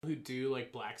who do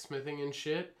like blacksmithing and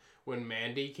shit. When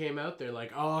Mandy came out, they're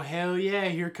like, "Oh hell yeah!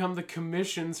 Here come the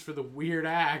commissions for the weird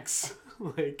axe."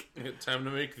 Like, time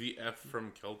to make the F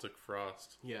from Celtic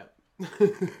Frost. yeah.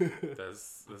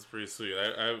 That's pretty sweet.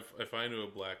 If I knew a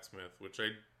blacksmith, which I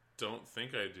don't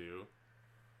think I do,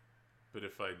 but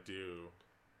if I do,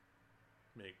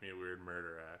 make me a weird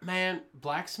murder axe. Man,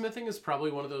 blacksmithing is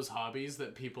probably one of those hobbies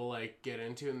that people like get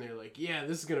into and they're like, yeah,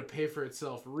 this is gonna pay for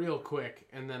itself real quick,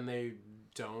 and then they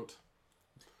don't.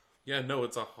 Yeah, no,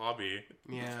 it's a hobby.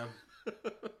 Yeah.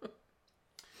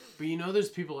 But you know, there's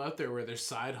people out there where their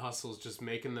side hustle's just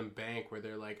making them bank, where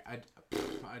they're like,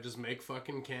 I just make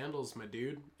fucking candles, my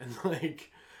dude, and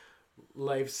like,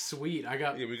 life's sweet. We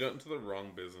got into the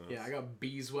wrong business. Yeah, I got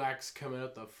beeswax coming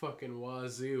out the fucking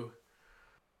wazoo.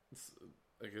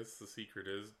 I guess the secret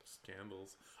is just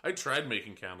candles. I tried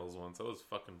making candles once. That was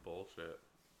fucking bullshit.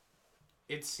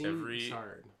 It seems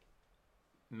hard.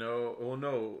 No, well,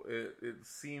 no, it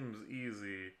seems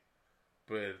easy,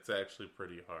 but it's actually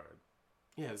pretty hard.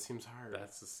 Yeah, it seems hard.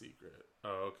 That's the secret.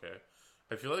 Oh, okay.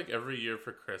 I feel like every year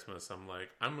for Christmas, I'm like,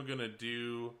 I'm gonna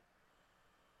do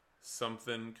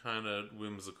something kind of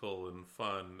whimsical and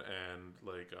fun and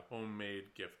like a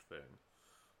homemade gift thing.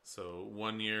 So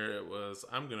one year it was,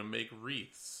 I'm gonna make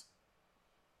wreaths.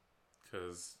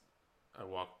 Because I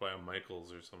walked by a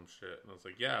Michael's or some shit, and I was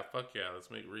like, yeah, fuck yeah,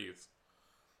 let's make wreaths.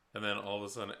 And then all of a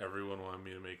sudden, everyone wanted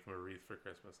me to make them a wreath for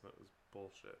Christmas, and that was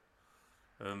bullshit.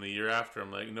 And then the year after,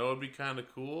 I'm like, no, it'd be kind of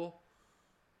cool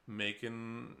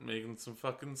making some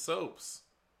fucking soaps.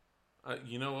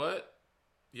 You know what?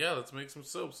 Yeah, let's make some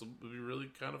soaps. It'll be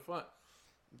really kind of fun.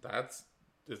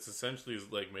 It's essentially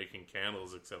like making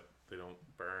candles, except they don't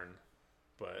burn.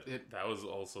 But that was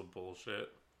also bullshit.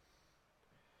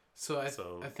 So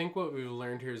I think what we've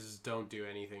learned here is don't do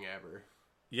anything ever.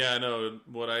 Yeah, no.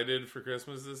 What I did for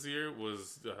Christmas this year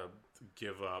was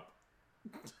give up.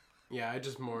 Yeah, I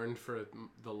just mourned for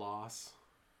the loss.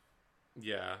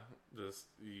 Yeah, just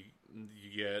you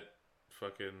get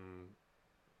fucking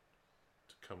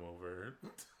to come over.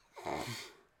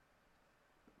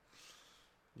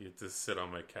 You have to sit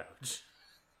on my couch.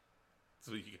 That's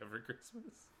what you get for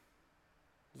Christmas.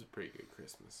 It was a pretty good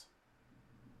Christmas.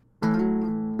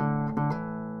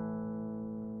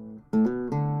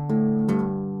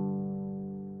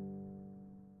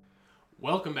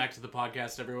 Welcome back to the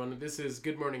podcast, everyone. This is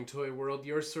Good Morning Toy World,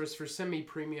 your source for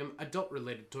semi-premium,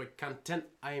 adult-related toy content.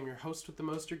 I am your host with the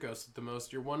most, your ghost with the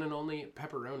most, your one and only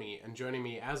Pepperoni. And joining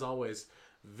me, as always,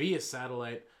 via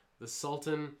satellite, the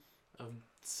Sultan of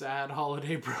sad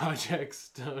holiday projects,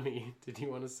 Tony. Did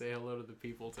you want to say hello to the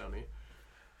people, Tony?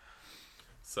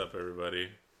 What's up, everybody?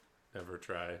 Never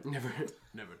try.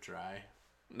 Never try.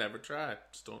 Never try.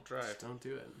 Just don't try it. Just don't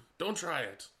do it. Don't try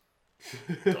it.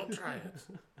 Don't try it.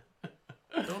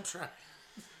 Don't try.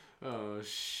 Oh,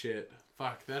 shit.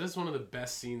 Fuck, that is one of the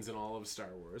best scenes in all of Star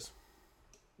Wars.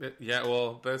 Yeah,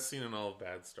 well, best scene in all of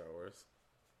bad Star Wars.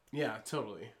 Yeah,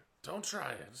 totally. Don't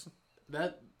try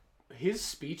it. His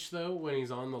speech, though, when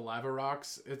he's on the lava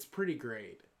rocks, it's pretty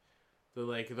great.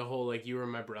 The whole, you were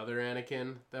my brother,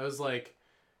 Anakin. That was,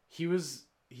 he was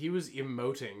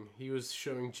emoting. He was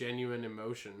showing genuine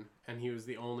emotion, and he was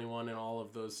the only one in all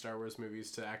of those Star Wars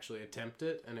movies to actually attempt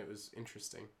it, and it was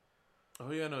interesting.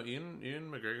 Oh yeah, no, Ian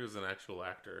McGregor's an actual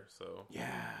actor, so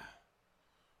yeah,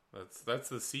 that's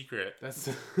the secret. That's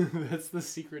the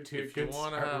secret to if a good Star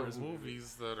Wars movie. If you want to have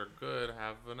movies that are good,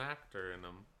 have an actor in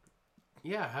them.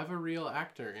 Yeah, have a real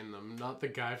actor in them, not the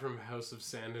guy from House of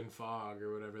Sand and Fog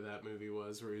or whatever that movie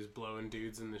was, where he was blowing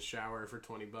dudes in the shower for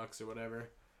 $20 or whatever.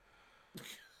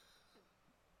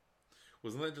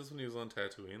 Wasn't that just when he was on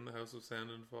Tatooine, the House of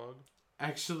Sand and Fog?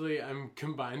 Actually, I'm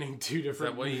combining two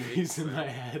different movies in my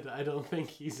head. I don't think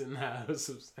he's in the House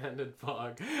of Sand and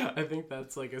Fog. I think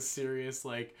that's a serious,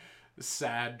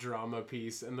 sad drama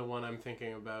piece, and the one I'm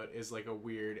thinking about is a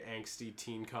weird, angsty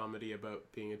teen comedy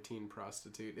about being a teen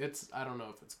prostitute. I don't know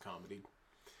if it's a comedy.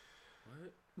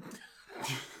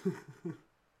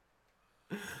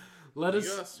 What? You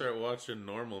gotta start watching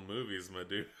normal movies, my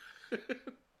dude.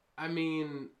 I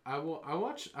mean, I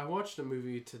watched a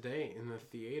movie today in the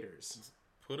theaters.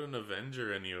 Put an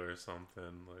Avenger in you or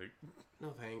something,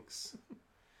 No thanks.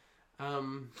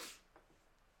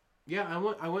 Yeah,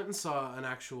 I went and saw an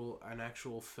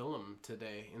actual film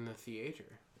today in the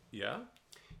theater. Yeah?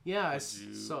 Yeah,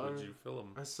 What'd you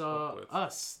film? I saw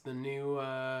Us, the new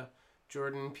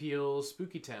Jordan Peele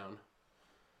Spooky Town.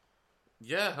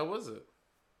 Yeah, how was it?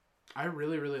 I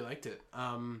really, really liked it.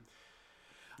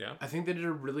 Yeah. I think they did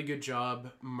a really good job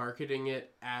marketing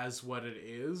it as what it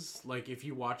is. Like, if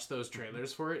you watch those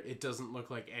trailers for it, it doesn't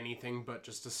look like anything but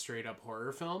just a straight up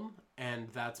horror film. And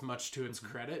that's much to its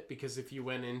credit, because if you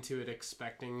went into it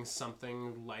expecting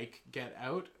something like Get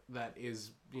Out, that is,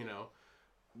 you know,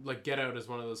 like Get Out is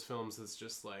one of those films that's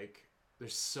just like,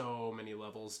 there's so many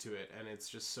levels to it, and it's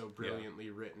just so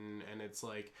brilliantly written, and it's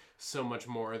like so much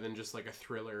more than just like a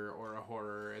thriller or a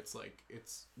horror. It's like,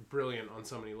 it's brilliant on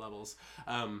so many levels.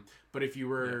 But if you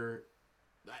were,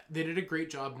 they did a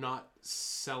great job not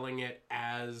selling it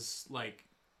as like,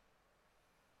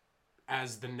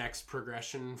 as the next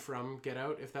progression from Get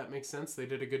Out, if that makes sense. They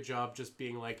did a good job just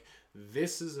being like,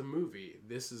 this is a movie.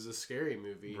 This is a scary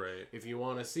movie. Right. If you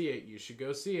want to see it, you should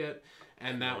go see it.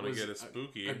 And that was get it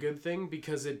spooky. a good thing,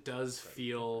 because it does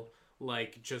feel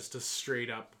like just a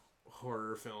straight up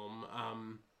horror film.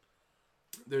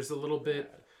 There's a little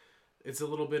bit, it's a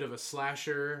little bit of a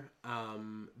slasher.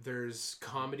 There's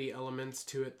comedy elements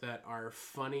to it that are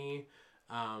funny.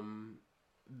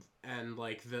 And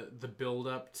like the build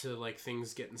up to like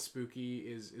things getting spooky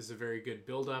is a very good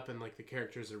build up, and like the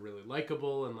characters are really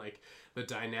likable, and like the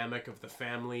dynamic of the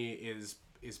family is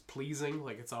pleasing.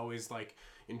 Like, it's always like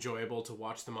enjoyable to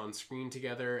watch them on screen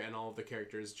together, and all of the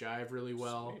characters jive really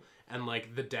well. Sweet. And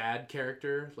like the dad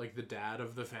character, like the dad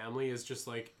of the family, is just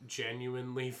like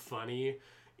genuinely funny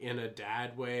in a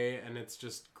dad way, and it's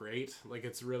just great. Like,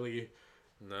 it's really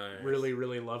Nice. really,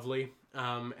 really lovely.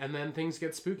 And then things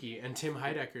get spooky, and Tim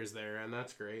Heidecker's there, and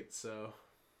that's great. So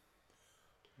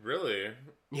Really?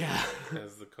 yeah.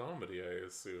 As the comedy, I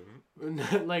assume.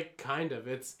 Like, kind of.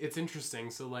 It's interesting.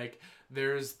 So like,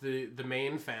 there's the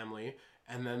main family,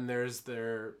 and then there's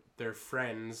their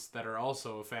friends that are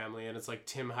also a family, and it's like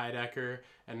Tim Heidecker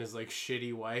and his like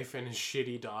shitty wife and his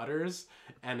shitty daughters,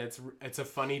 and it's a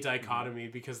funny dichotomy,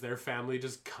 because their family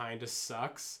just kind of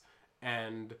sucks,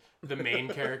 and the main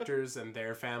characters and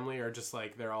their family are just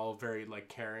like, they're all very like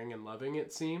caring and loving,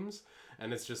 it seems.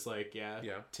 And it's just like, yeah.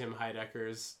 Tim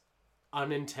Heidecker's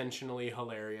unintentionally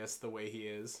hilarious the way he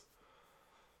is.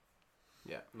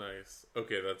 Yeah. Nice.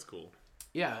 Okay, that's cool.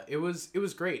 Yeah, it was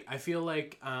great. I feel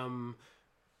like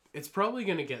it's probably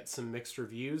going to get some mixed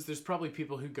reviews. There's probably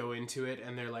people who go into it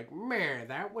and they're like, "Meh,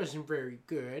 that wasn't very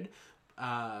good."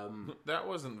 That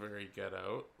wasn't very Get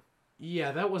Out.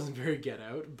 Yeah, that wasn't very Get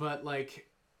Out, but like,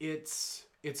 it's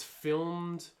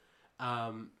filmed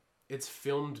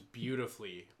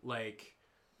beautifully. Like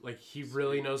he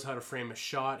really knows how to frame a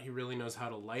shot. He really knows how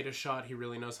to light a shot. He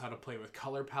really knows how to play with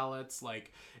color palettes.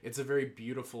 Like, it's a very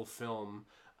beautiful film.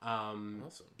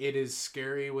 Awesome. It is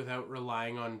scary without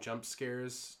relying on jump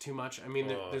scares too much. I mean,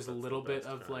 there's a little bit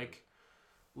of like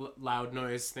loud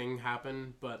noise thing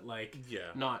happen, but like,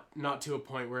 not to a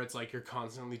point where it's like you're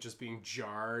constantly just being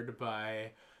jarred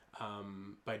by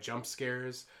jump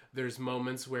scares. There's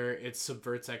moments where it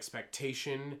subverts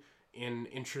expectation in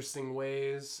interesting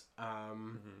ways.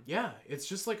 Yeah, it's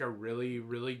just like a really,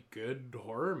 really good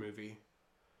horror movie.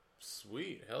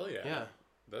 Sweet. Hell yeah. Yeah.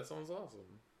 That sounds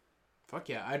awesome. Fuck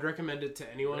yeah. I'd recommend it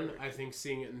to anyone. I think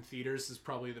seeing it in theaters is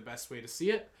probably the best way to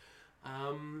see it.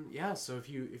 Yeah, so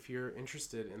if you're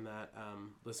interested in that,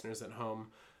 listeners at home,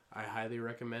 I highly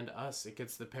recommend Us. It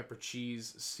gets the pepper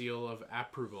cheese seal of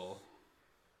approval.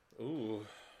 Ooh.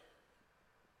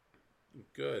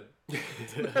 Good.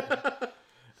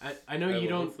 I know you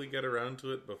don't hopefully get around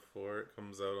to it before it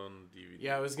comes out on DVD.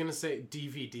 Yeah, I was gonna say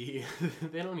DVD.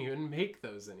 They don't even make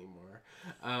those anymore.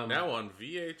 Now on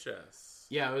VHS.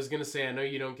 Yeah, I was gonna say, I know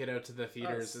you don't get out to the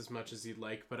theaters Us. as much as you'd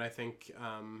like, but I think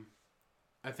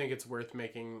it's worth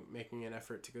making an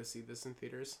effort to go see this in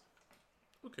theaters.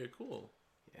 Okay, cool.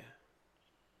 Yeah.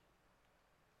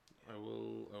 I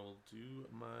will do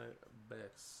my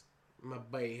best. My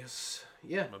bass.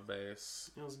 Yeah. My best.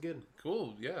 It was good.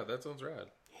 Cool. Yeah, that sounds rad.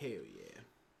 Hell yeah.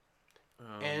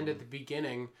 And at the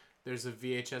beginning, there's a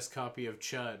VHS copy of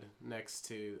Chud next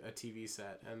to a TV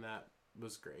set, and that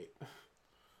was great.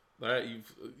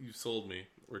 You've sold me.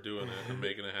 We're doing it. I'm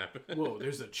making it happen. Whoa,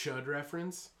 there's a Chud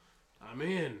reference? I'm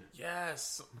in.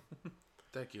 Yes.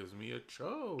 That gives me a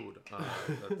chode.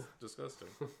 That's disgusting.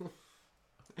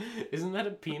 Isn't that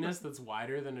a penis that's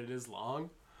wider than it is long?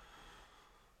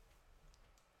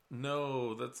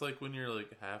 No, that's like when you're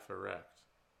like half erect.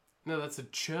 No, that's a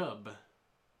chub.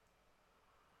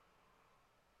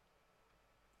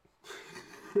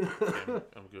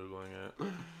 I'm Googling it.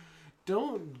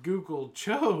 Don't Google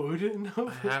chode. No.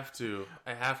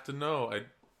 I have to know.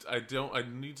 I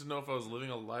need to know if I was living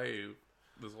a life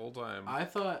this whole time. I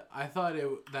thought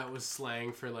that was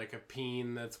slang for like a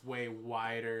peen that's way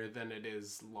wider than it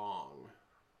is long.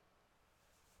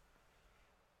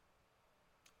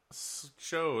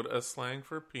 Chode, a slang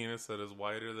for penis that is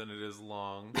wider than it is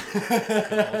long,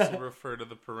 can also refer to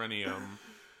the perineum.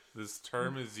 This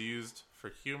term is used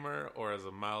for humor or as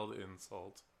a mild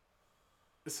insult.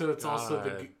 So it's also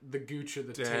God the gooch or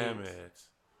the Damn taint. it.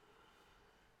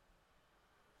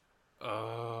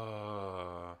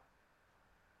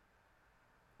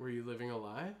 Were you living a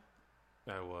lie?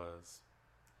 I was.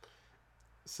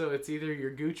 So it's either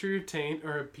your gooch or your taint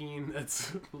or a peen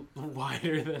that's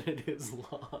wider than it is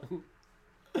long.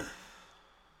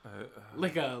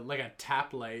 Like a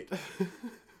tap light.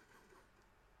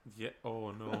 Yeah.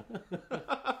 Oh no.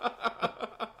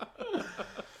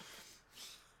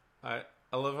 I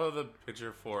love how the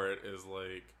picture for it is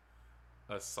like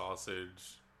a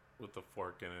sausage with a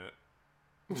fork in it.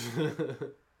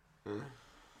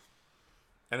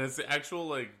 And it's the actual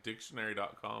like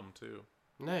dictionary.com too.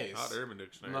 Nice. Not Urban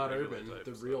Dictionary. Not regular Urban, type,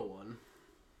 the so, real one.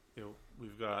 You know,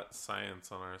 we've got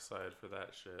science on our side for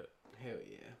that shit. Hell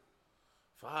yeah.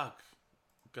 Fuck.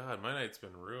 God, my night's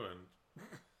been ruined.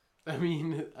 I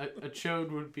mean, a chode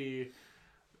would be...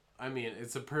 I mean,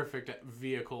 it's a perfect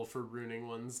vehicle for ruining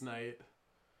one's night.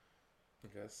 I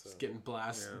guess so. Just getting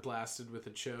blasted with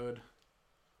a chode.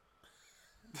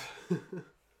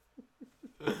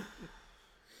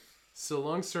 So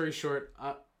long story short,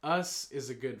 Us is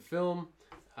a good film.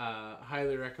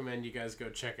 Highly recommend you guys go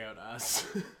check out Us.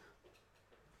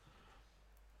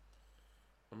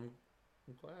 I'm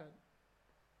glad.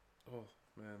 Oh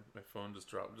man, my phone just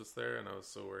dropped just there, and I was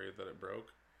so worried that it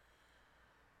broke.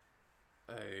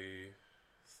 I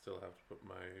still have to put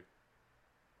my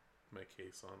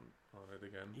case on it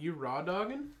again. You raw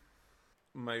dogging?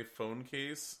 My phone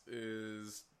case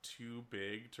is too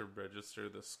big to register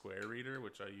the Square reader,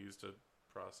 which I use to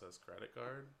process credit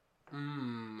card.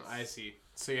 I see.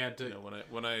 So you had to... You know,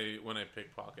 when I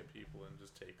pickpocket people and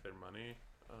just take their money.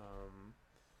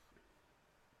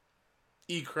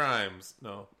 E-crimes.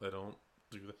 No, I don't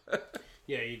do that.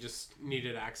 Yeah, you just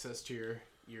needed access to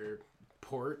your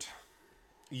port.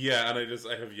 Yeah, and I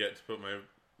have yet to put my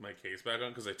case back on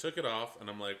because I took it off and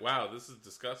I'm like, wow, this is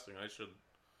disgusting. I should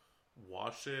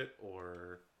wash it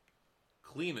or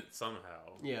clean it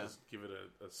somehow. Yeah. Just give it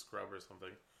a scrub or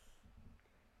something.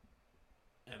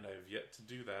 And I've yet to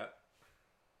do that.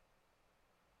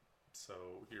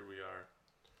 So here we are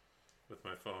with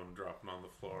my phone dropping on the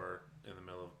floor in the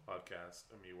middle of a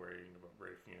podcast and me worrying about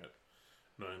breaking it,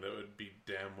 knowing that it would be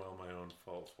damn well my own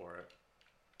fault for it.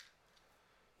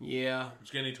 Yeah. Did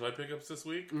you get any toy pickups this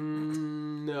week?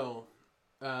 No.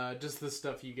 Just the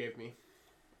stuff you gave me.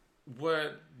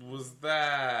 What was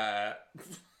that?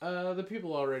 The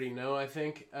people already know, I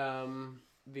think.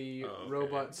 The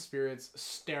Robot Spirits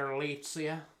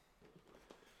Sterlitzia.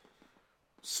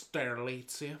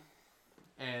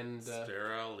 And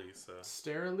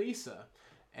Sterilisa.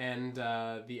 And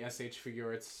the SH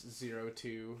Figuarts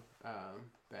 02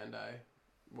 Bandai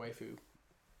waifu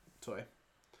toy.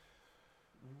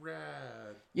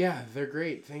 Rad. Yeah, they're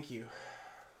great. Thank you.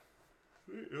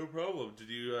 No problem. Did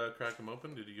you crack them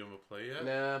open? Did you give them a play yet?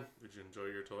 Nah. Did you enjoy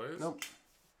your toys? Nope.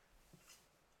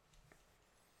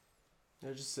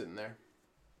 They're just sitting there.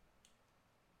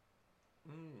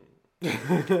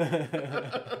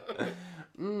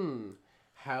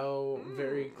 How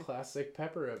very classic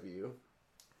Pepper of you.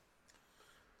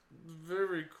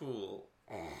 Very cool.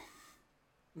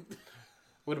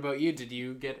 What about you? Did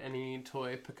you get any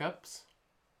toy pickups?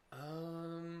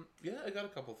 Yeah, I got a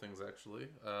couple things actually.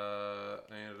 I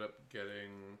ended up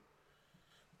getting.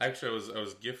 Actually, I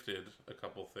was gifted a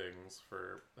couple things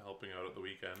for helping out at the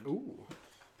weekend. Ooh.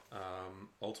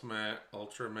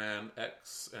 Ultraman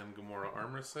X and Gamora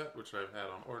armor set, which I've had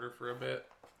on order for a bit,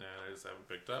 and I just haven't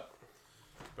picked up.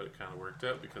 But it kind of worked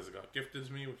out because it got gifted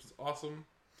to me, which is awesome.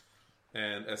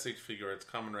 And SH Figuarts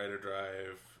Kamen Rider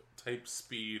Drive Type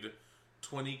Speed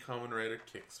 20 Kamen Rider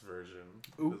Kicks version,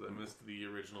 because I missed the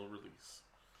original release.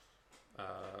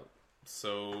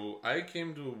 So I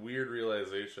came to a weird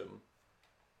realization,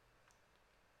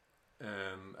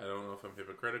 and I don't know if I'm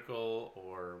hypocritical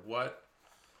or what,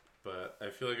 but I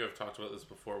feel like I've talked about this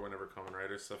before whenever Kamen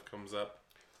Rider stuff comes up.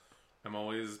 I'm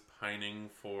always pining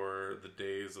for the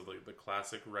days of like the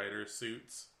classic Rider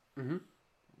suits. Mm-hmm.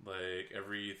 Like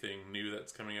everything new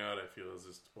that's coming out, I feel is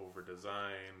just over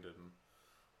designed, and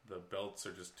the belts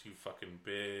are just too fucking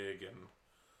big, and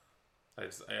I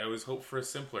always hope for a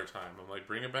simpler time. I'm like,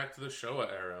 bring it back to the Showa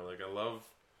era. Like I love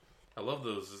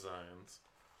those designs.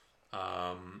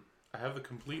 I have the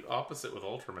complete opposite with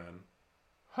Ultraman.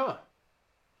 Huh.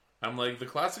 I'm like, the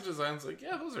classic designs, like,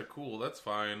 yeah, those are cool. That's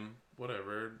fine.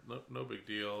 Whatever. No big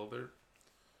deal.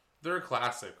 They're a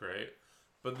classic, right?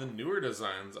 But the newer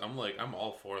designs, I'm like, I'm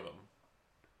all for them.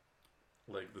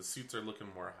 Like, the suits are looking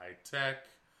more high tech.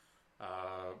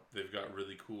 They've got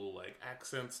really cool, like,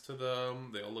 accents to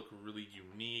them. They all look really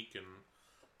unique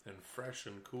and fresh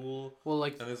and cool. Well,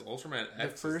 like, and this Ultraman the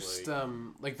X first, is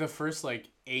like, the first, like,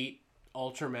 8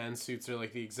 Ultraman suits are,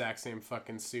 like, the exact same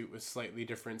fucking suit with slightly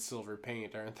different silver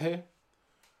paint, aren't they?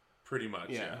 pretty much,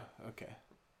 yeah. Okay.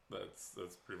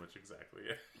 That's pretty much exactly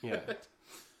it. Yeah.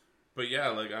 But yeah,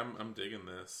 like, I'm digging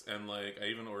this. And, like, I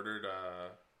even ordered,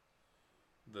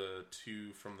 the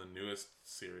 2 from the newest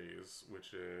series,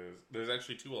 which is... There's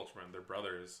actually 2 Ultraman. They're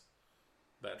brothers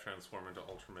that transform into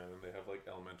Ultraman, and they have, like,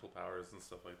 elemental powers and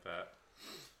stuff like that.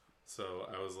 So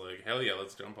I was like, hell yeah,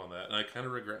 let's jump on that. And I kind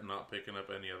of regret not picking up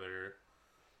any other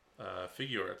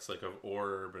figure arts, like, of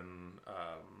Orb and...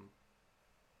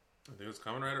 I think it was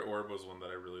Kamen Rider Orb was one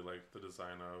that I really liked the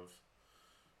design of.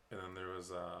 And then there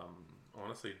was, I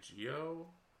want to say Geo?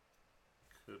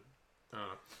 I don't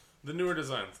know. The newer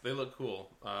designs, they look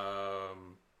cool.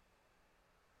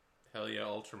 Hell yeah,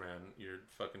 Ultraman, you're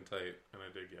fucking tight, and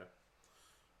I dig ya.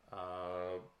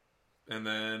 And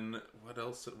then, what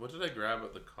else? What did I grab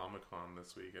at the Comic-Con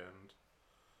this weekend?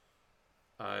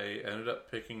 I ended up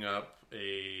picking up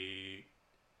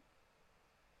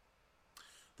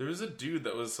there was a dude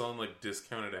that was selling, like,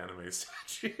 discounted anime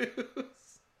statues.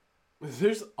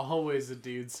 There's always a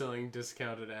dude selling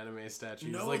discounted anime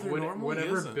statues. No, like, there normally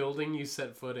whatever isn't. building you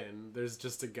set foot in, there's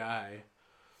just a guy.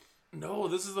 No,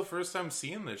 this is the first time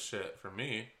seeing this shit for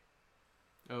me.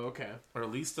 Oh, okay. Or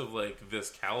at least of, like, this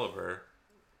caliber.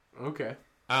 Okay.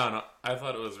 I don't know. I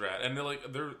thought it was rad. And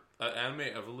they're Anime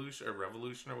Evolution or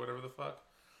Revolution or whatever the fuck.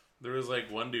 There was, like,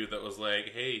 one dude that was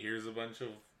like, hey, here's a bunch of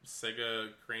Sega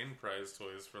Crane Prize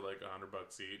toys for, like,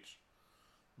 $100 each.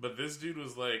 But this dude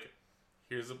was like,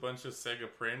 here's a bunch of Sega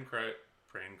Crane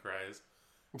Prize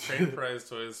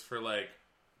toys for, like,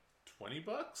 $20,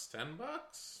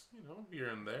 $10, you know, here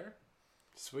and there.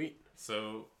 Sweet.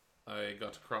 So I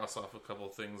got to cross off a couple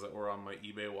things that were on my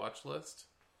eBay watch list.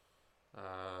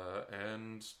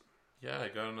 And yeah, I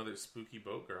got another spooky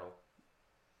boat girl.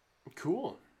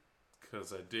 Cool.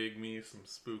 Because I dig me some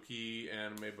spooky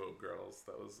anime boat girls.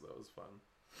 That was fun.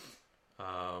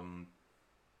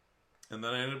 And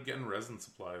then I ended up getting resin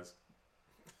supplies.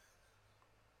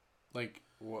 Like,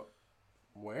 what?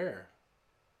 Where?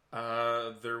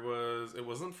 It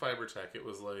wasn't Fibertech, it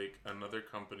was like another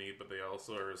company, but they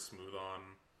also are a Smooth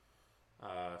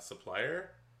On supplier.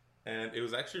 And it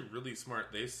was actually really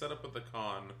smart. They set up at the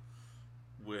con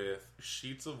with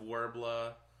sheets of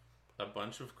Warbler, a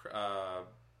bunch of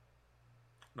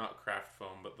not craft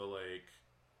foam, but the, like,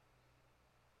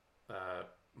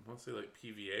 mostly like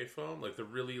PVA foam, like the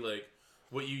really, like,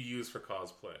 what you use for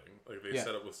cosplaying. Like, they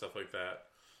set up with stuff like that.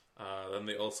 Then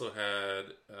they also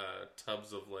had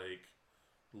tubs of, like,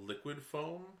 liquid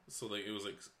foam. So, like, it was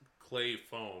like clay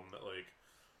foam that, like,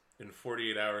 in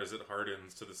 48 hours it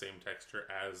hardens to the same texture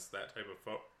as that type of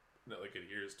foam that, like,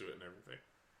 adheres to it and everything.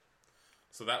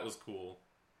 So that was cool.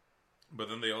 But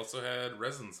then they also had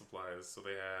resin supplies. So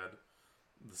they had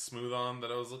the Smooth On that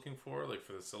I was looking for, like,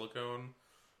 for the silicone.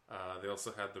 They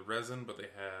also had the resin, but they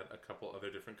had a couple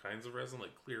other different kinds of resin,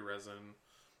 like clear resin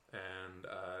and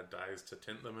dyes to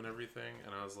tint them and everything.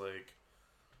 And I was like,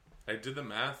 I did the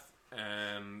math,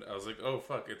 and I was like, oh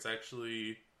fuck, it's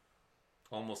actually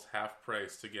almost half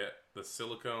price to get the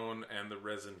silicone and the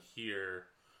resin here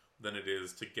than it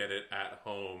is to get it at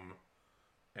home.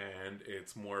 And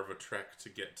it's more of a trek to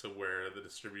get to where the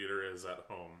distributor is at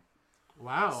home.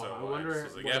 Wow, So I wonder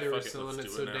was like, why yeah, they were fuck it, selling let's it do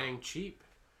so it now. dang cheap.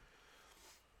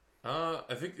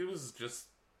 I think it was just...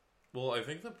 Well, I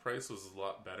think the price was a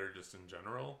lot better just in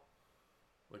general.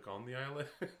 Like, on the island.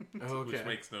 Okay. Which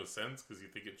makes no sense, because you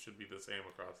think it should be the same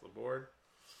across the board.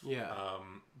 Yeah.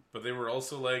 But they were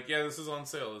also like, yeah, this is on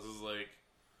sale. This is, like,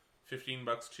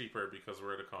 $15 cheaper because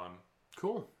we're at a con.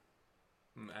 Cool.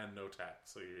 And no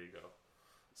tax, so here you go.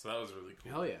 So that was really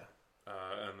cool. Hell yeah.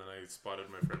 And then I spotted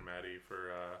my friend Maddie for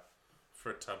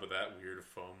a tub of that weird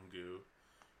foam goo,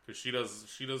 because she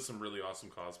does some really awesome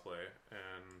cosplay,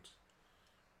 and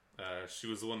she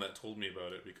was the one that told me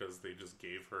about it because they just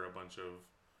gave her a bunch of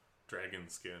dragon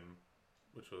skin,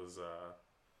 which was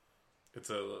it's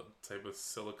a type of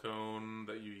silicone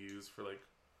that you use for, like,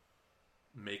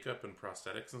 makeup and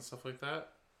prosthetics and stuff like that.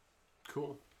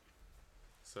 Cool.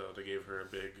 So they gave her a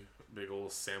big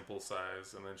old sample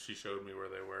size, and then she showed me where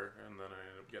they were, and then I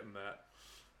ended up getting that.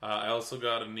 I also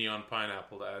got a neon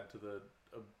pineapple to add to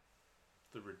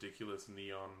the ridiculous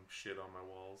neon shit on my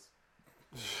walls.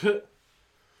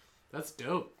 That's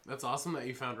dope. That's awesome that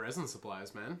you found resin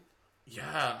supplies, man.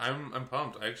 Yeah, I'm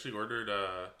pumped. I actually ordered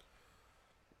a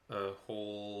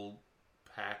whole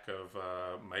pack of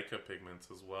mica pigments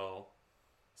as well.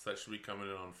 So that should be coming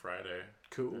in on Friday.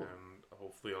 Cool. And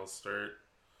hopefully I'll start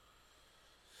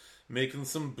making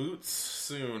some boots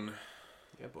soon.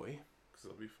 Yeah, boy. Because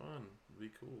it'll be fun. It'll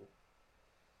be cool.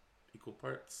 Equal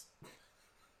parts.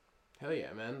 Hell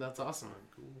yeah, man. That's awesome.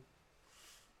 Cool.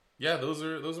 Yeah, those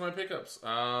are my pickups.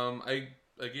 I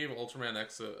gave Ultraman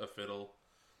X a fiddle.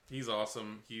 He's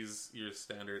awesome. He's your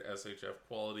standard SHF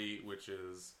quality, which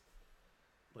is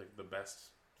like the best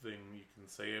thing you can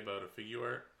say about a figure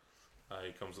art.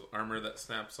 He comes with armor that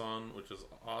snaps on, which is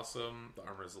awesome. The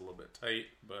armor is a little bit tight,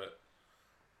 but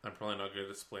I'm probably not going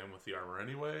to display him with the armor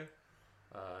anyway.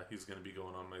 He's going to be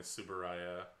going on my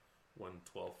Subaraya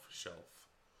 1/12 shelf.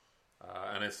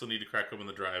 And I still need to crack open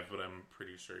the drive, but I'm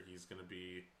pretty sure he's going to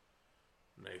be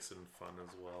nice and fun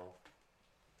as well.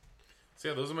 So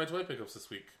yeah, those are my toy pickups this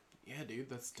week. Yeah, dude,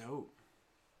 that's dope.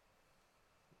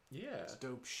 Yeah. It's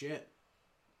dope shit.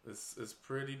 This is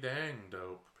pretty dang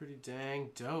dope. Pretty dang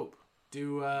dope.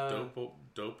 Do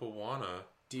Dope-awana.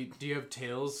 Do you have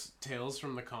tales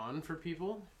from the con for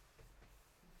people?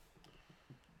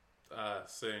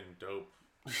 Saying dope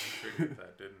triggered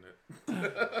that, didn't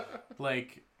it?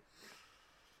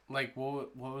 like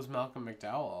what was Malcolm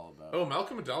McDowell all about? Oh,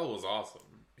 Malcolm McDowell was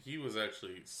awesome. He was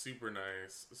actually super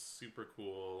nice, super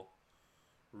cool,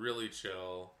 really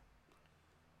chill.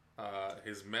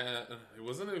 It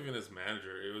wasn't even his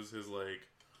manager. It was his like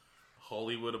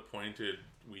Hollywood appointed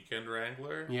weekend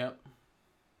wrangler. Yep.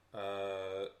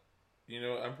 I'm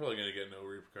probably gonna get no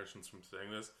repercussions from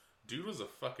saying this. Dude was a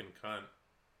fucking cunt.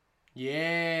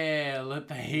 Yeah, let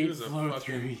the hate flow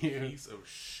through you. Piece of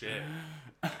shit.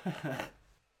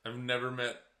 I've never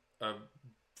met a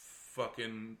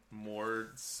fucking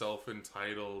more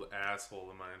self-entitled asshole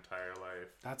in my entire life.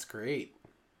 That's great.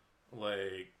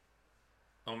 Like,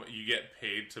 you get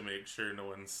paid to make sure no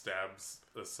one stabs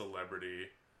a celebrity.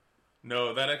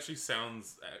 No, that actually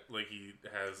sounds like he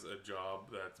has a job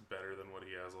that's better than what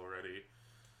he has already.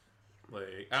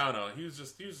 Like, I don't know. He was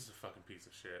just a fucking piece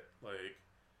of shit. Like,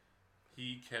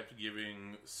 he kept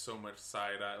giving so much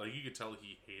side eye. Like, you could tell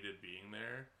he hated being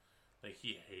there. Like,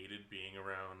 he hated being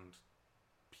around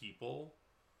people.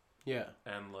 Yeah.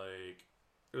 And, like,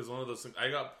 it was one of those things. I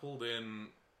got pulled in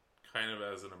kind of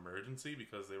as an emergency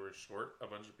because they were short a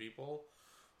bunch of people.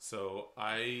 So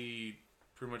I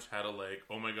pretty much had to, like,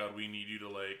 oh my god, we need you to,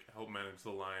 like, help manage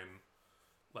the line,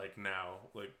 like, now.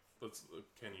 Like,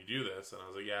 can you do this? And I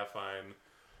was like, yeah, fine.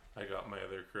 I got my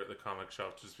other crew at the comic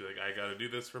shop to just be like, I gotta do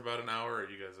this for about an hour. Are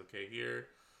you guys okay here?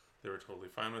 They were totally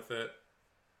fine with it.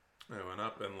 I went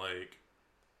up and, like,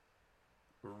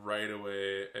 right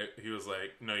away, he was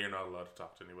like, no, you're not allowed to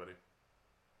talk to anybody.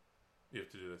 You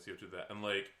have to do this, you have to do that. And,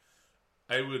 like,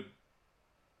 I would,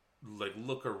 like,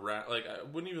 look around. Like, I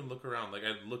wouldn't even look around. Like,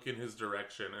 I'd look in his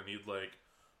direction and he'd, like,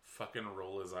 fucking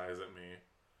roll his eyes at me.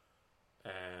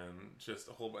 And just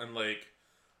a whole... And, like,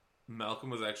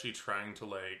 Malcolm was actually trying to,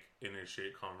 like,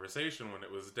 initiate conversation when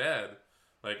it was dead.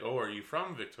 Like, oh, are you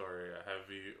from Victoria? Have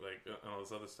you, like, and all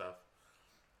this other stuff.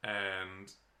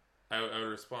 And I would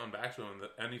respond back to him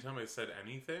that anytime I said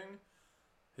anything,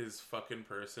 his fucking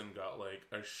person got, like,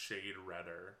 a shade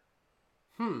redder.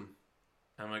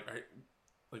 I'm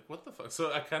like, what the fuck?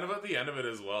 So I kind of at the end of it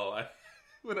as well,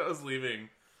 when I was leaving,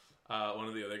 one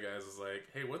of the other guys was like,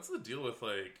 hey, what's the deal with,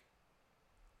 like,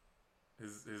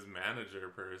 his manager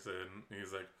person? And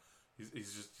he's like,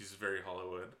 he's very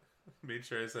Hollywood. Made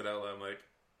sure I said out loud, I'm like,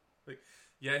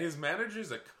 yeah, his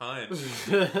manager's a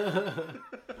cunt.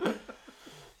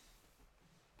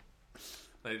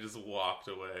 I just walked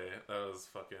away. That was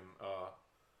fucking,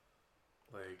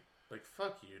 like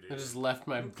fuck you, dude. I just left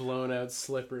my blown out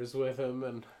slippers with him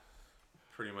and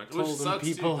pretty much told him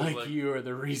people like you are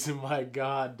the reason why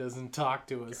God doesn't talk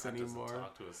to us anymore.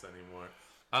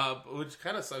 Which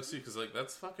kind of sucks too, because, like,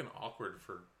 that's fucking awkward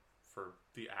for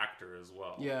the actor as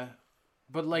well. Yeah.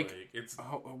 But, like it's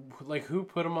like, who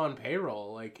put him on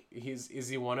payroll? Like, is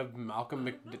he one of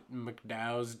Malcolm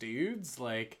McDowell's dudes?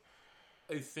 Like,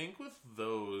 I think with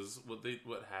those,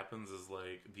 what happens is,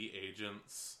 like, the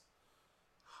agents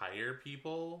hire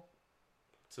people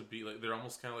to be, like, they're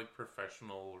almost kind of like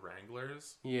professional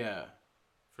wranglers. Yeah.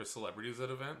 For celebrities at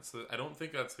events. So I don't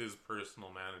think that's his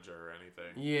personal manager or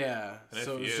anything. Yeah. And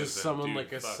so it's just someone,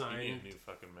 like, you assigned. need a new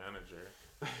fucking manager.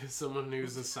 Someone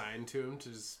who's assigned to him to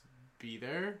just be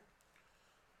there.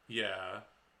 Yeah.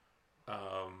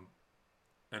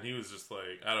 And he was just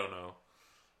like, I don't know.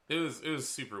 It was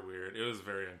super weird. It was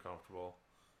very uncomfortable.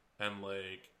 And,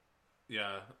 like,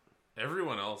 yeah,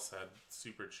 everyone else had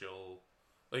super chill.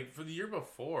 Like, for the year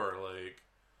before, like,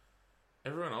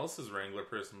 everyone else's Wrangler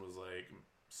person was, like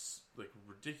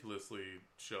ridiculously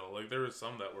chill. Like, there was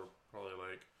some that were probably,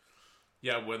 like,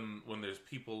 yeah, when there's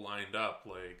people lined up,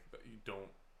 like, you don't,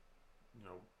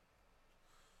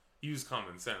 use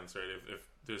common sense, right? If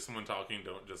there's someone talking,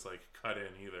 don't just, like, cut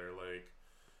in either. Like,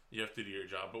 you have to do your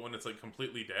job. But when it's, like,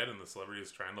 completely dead and the celebrity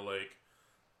is trying to, like,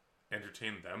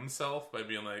 entertain themselves by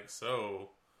being like,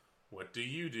 so, what do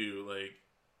you do? Like,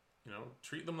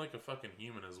 treat them like a fucking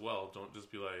human as well. Don't just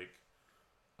be like,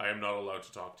 I am not allowed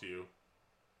to talk to you.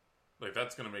 Like,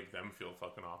 that's gonna make them feel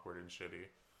fucking awkward and shitty.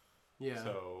 Yeah.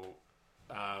 So,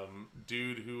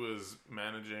 dude who was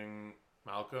managing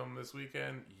Malcolm this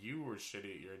weekend, you were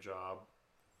shitty at your job.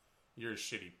 You're a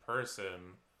shitty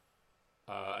person.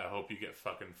 I hope you get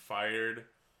fucking fired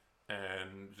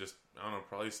and just, I don't know,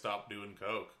 probably stop doing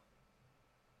coke.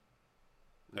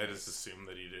 Nice. I just assumed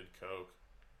that he did coke.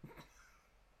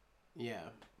 Yeah.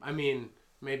 I mean,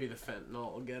 maybe the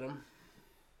fentanyl will get him.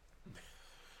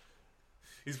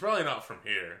 He's probably not from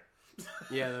here.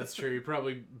 Yeah, that's true. He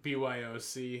probably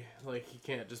BYOC. Like, he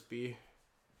can't just be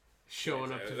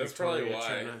showing up to That's Victoria. probably why.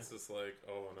 China. It's just like,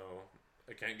 oh no,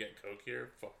 I can't get coke here?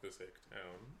 Fuck this hick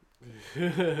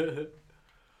town.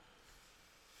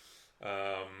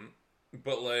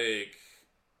 But like,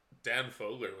 Dan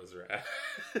Fogler was rad.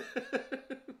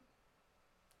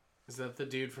 Is that the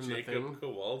dude from Jacob The Thing?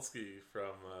 Kowalski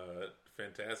from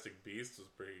Fantastic Beasts was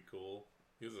pretty cool.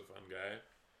 He was a fun guy.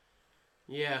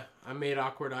 Yeah, I made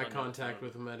awkward eye contact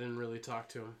with him. I didn't really talk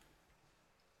to him.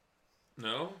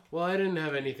 No? Well, I didn't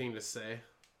have anything to say.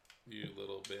 You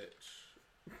little bitch.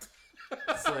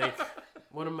 It's like,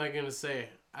 what am I going to say?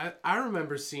 I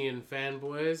remember seeing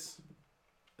Fanboys,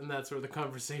 and that's where the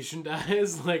conversation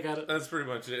dies. Like, that's pretty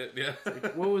much it, yeah.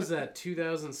 Like, what was that,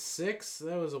 2006?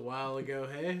 That was a while ago,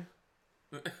 hey?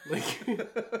 Like,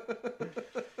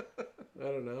 I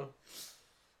don't know.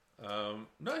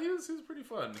 No, he was pretty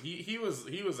fun. He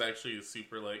was actually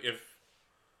super, like, if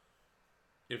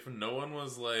no one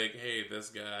was like, hey, this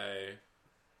guy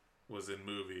was in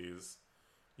movies,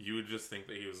 you would just think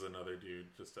that he was another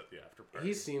dude just at the after party.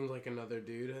 He seemed like another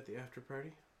dude at the after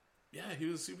party. Yeah, he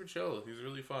was super chill. He was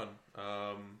really fun.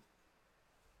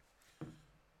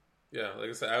 Yeah, like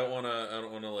I said, I don't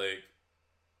wanna like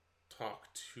talk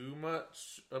too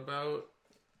much about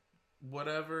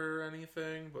whatever or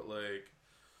anything, but like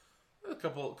a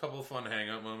couple fun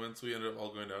hangout moments. We ended up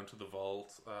all going down to the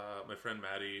vault. My friend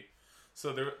Maddie.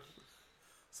 So there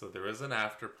was an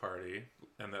after party,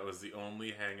 and that was the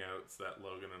only hangouts that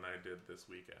Logan and I did this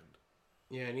weekend.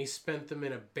 Yeah, and he spent them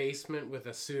in a basement with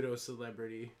a pseudo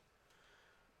celebrity.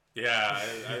 Yeah,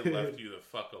 I left you the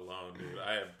fuck alone, dude.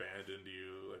 I abandoned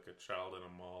you like a child in a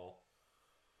mall.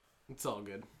 It's all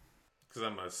good. Because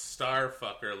I'm a star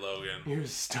fucker, Logan. You're a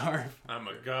star. I'm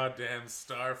a goddamn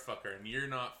star fucker, and you're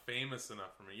not famous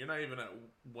enough for me. You're not even at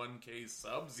 1K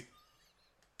subs.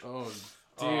 Oh, dude.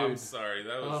 Oh, I'm sorry.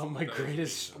 That was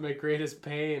my greatest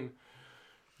pain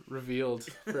revealed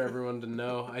for everyone to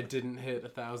know. I didn't hit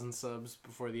 1,000 subs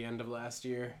before the end of last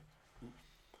year.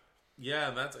 Yeah,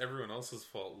 and that's everyone else's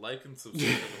fault. Like and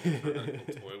subscribe to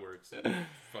Uncle Toyworks, you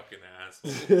fucking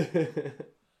asshole.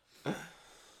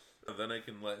 And then I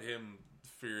can let him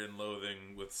fear and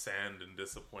loathing with sand and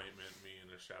disappointment me in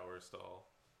a shower stall.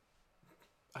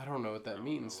 I don't know what that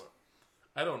means.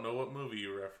 I don't know what movie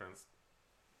you referenced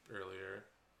earlier.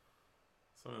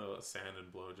 Something about sand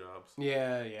and blowjobs.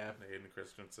 Yeah. Hayden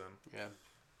Christensen. Yeah.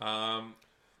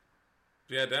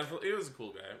 Yeah, definitely. He was a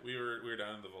cool guy. We were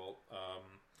down in the vault.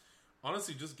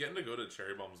 Honestly, just getting to go to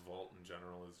Cherry Bomb's vault in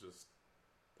general is just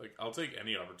like, I'll take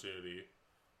any opportunity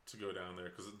to go down there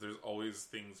because there's always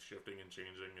things shifting and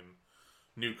changing and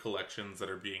new collections that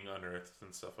are being unearthed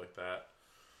and stuff like that.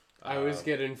 I always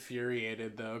get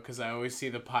infuriated though because I always see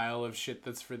the pile of shit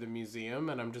that's for the museum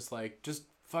and I'm just like, just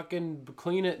fucking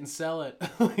clean it and sell it.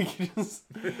 Like, just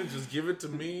give it to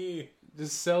me.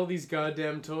 Just sell these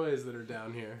goddamn toys that are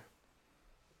down here.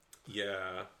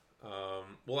 Yeah.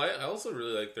 Well, I also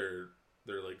really like their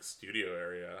like studio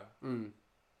area.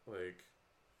 Like,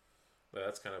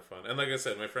 that's kind of fun. And like I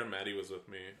said, my friend Maddie was with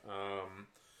me.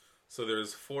 So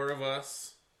there's 4 of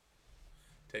us.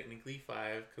 Technically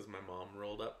 5 because my mom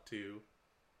rolled up too.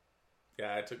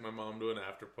 Yeah, I took my mom to an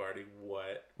after party.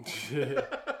 What?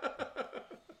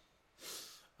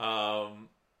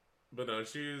 But no,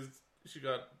 she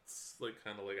got like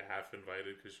kind of like a half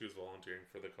invited because she was volunteering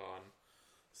for the con.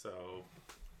 So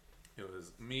it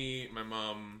was me, my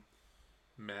mom,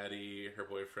 Maddie, her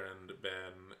boyfriend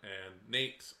Ben, and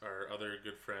Nate, our other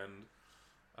good friend.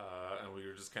 And we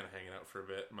were just kind of hanging out for a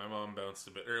bit. My mom bounced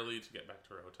a bit early to get back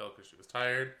to her hotel because she was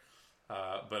tired.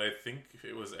 But I think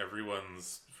it was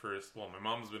everyone's first. Well, my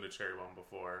mom's been to Cherry Bomb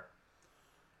before,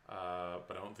 but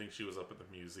I don't think she was up at the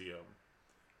museum.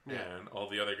 Yeah. And all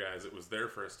the other guys, it was their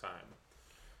first time.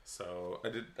 So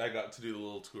I got to do the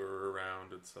little tour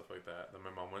around and stuff like that. Then my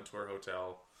mom went to our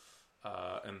hotel,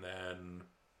 and then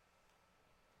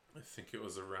I think it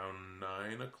was around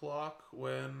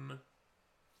 9:00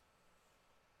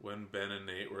 when Ben and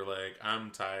Nate were like,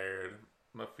 "I'm tired,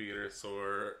 my feet are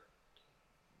sore.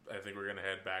 I think we're gonna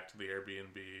head back to the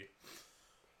Airbnb."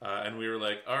 And we were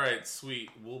like, "All right, sweet.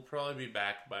 We'll probably be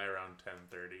back by around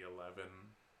 10:30,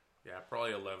 11. Yeah,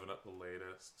 probably 11 at the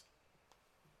latest."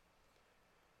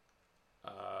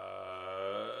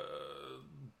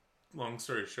 Long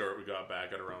story short, we got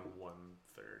back at around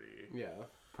 1:30. Yeah,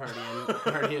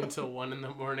 partying until 1 in the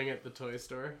morning at the toy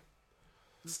store.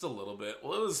 Just a little bit.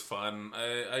 Well, it was fun.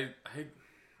 It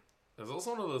was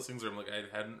also one of those things where I'm like, I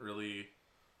hadn't really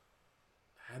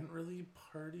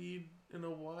partied in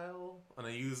a while, and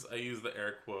I use the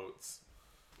air quotes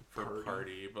for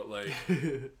party, but like,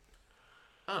 I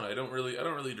don't know. I don't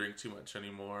really drink too much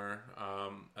anymore. I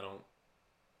don't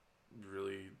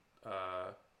really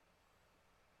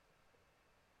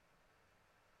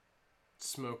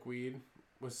smoke weed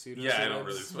with pseudo. Yeah, I don't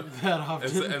really smoke that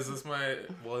often. As this my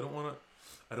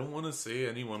I don't want to say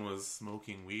anyone was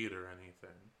smoking weed or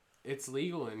anything. It's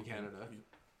legal in Canada.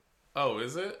 Oh,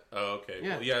 is it? Oh, okay.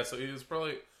 Yeah. Well, yeah. So it was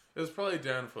probably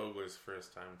Dan Fogler's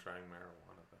first time trying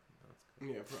marijuana.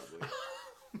 Yeah, probably.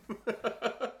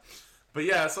 But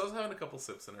yeah, so I was having a couple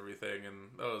sips and everything,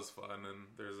 and that was fun. And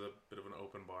there's a bit of an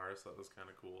open bar, so that was kind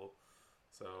of cool.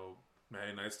 So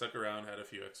Maddie and I stuck around, had a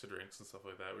few extra drinks and stuff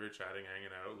like that. We were chatting,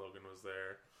 hanging out. Logan was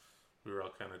there. We were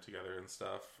all kind of together and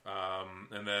stuff.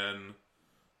 And then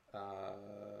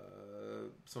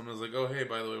someone was like, "Oh, hey,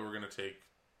 by the way, we're gonna take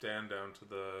Dan down to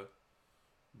the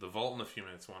vault in a few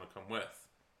minutes. Want to come with?"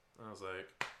 And I was like,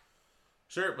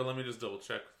 "Sure, but let me just double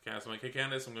check with Candace." I'm like, "Hey,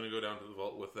 Candace, I'm going to go down to the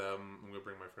vault with them. I'm going to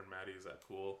bring my friend Maddie. Is that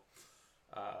cool?"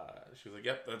 She was like,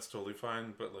 "Yep, that's totally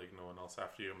fine, but like no one else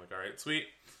after you." I'm like, "All right, sweet."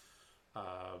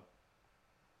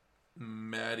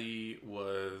 Maddie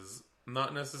was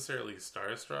not necessarily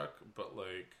starstruck, but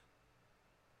like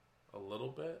a little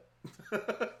bit.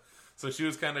 So she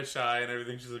was kind of shy and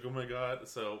everything. She's like, "Oh my god."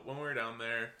 So when we were down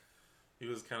there, he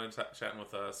was kind of chatting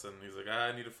with us, and he's like,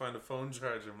 "I need to find a phone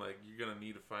charger." I'm like, "You're gonna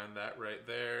need to find that right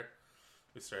there."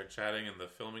 We started chatting in the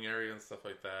filming area and stuff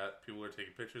like that. People were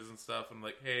taking pictures and stuff. I'm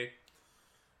like, "Hey,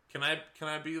 can I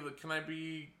be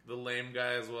the lame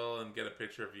guy as well and get a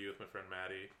picture of you with my friend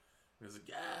Maddie?" And he's like,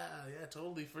 "Yeah,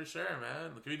 totally, for sure,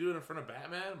 man. Can we do it in front of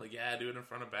Batman?" I'm like, "Yeah, do it in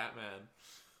front of Batman."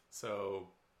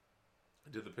 So I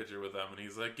did the picture with them, and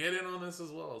he's like, "Get in on this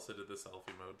as well." So I did the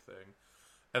selfie mode thing,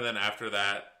 and then after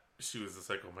that, she was just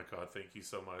like, "Oh my god, thank you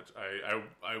so much. I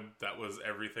that was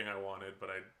everything I wanted, but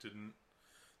I didn't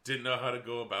know how to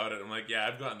go about it." I'm like, "Yeah,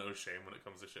 I've got no shame when it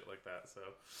comes to shit like that.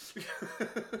 So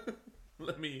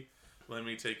let me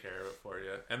take care of it for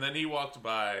you." And then he walked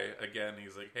by again.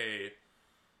 He's like, "Hey,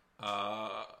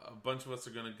 a bunch of us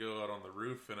are gonna go out on the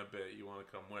roof in a bit. You want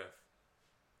to come with?"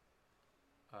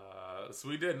 So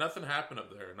we did. Nothing happened up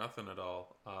there. Nothing at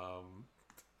all.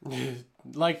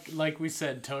 like we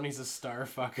said, Tony's a star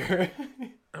fucker.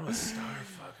 I'm a star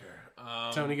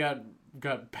fucker. Tony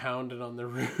got pounded on the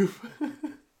roof.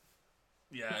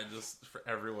 Yeah, just for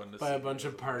everyone to by see a bunch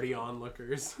of party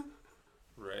onlookers.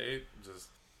 Right? Just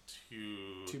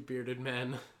two bearded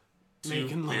men two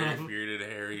making very love. bearded,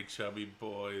 hairy, chubby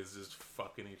boys just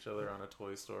fucking each other on a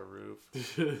toy store roof.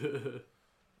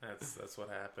 That's what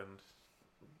happened.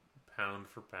 Pound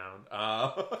for pound.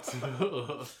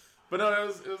 But no, it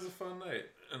was a fun night,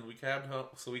 and we cabbed home.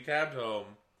 So we cabbed home.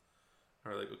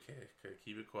 And we're like, okay,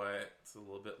 keep it quiet. It's a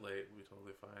little bit late. We'll be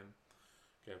totally fine.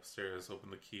 Get upstairs, open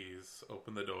the keys,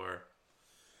 open the door.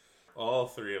 All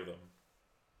three of them.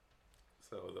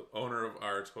 So the owner of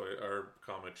our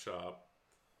comic shop,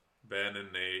 Ben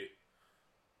and Nate,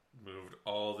 moved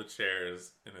all the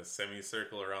chairs in a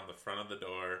semicircle around the front of the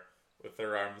door with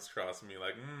their arms crossed, me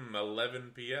like,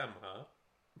 11 p.m., huh?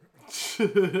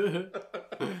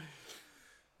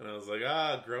 And I was like,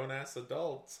 grown-ass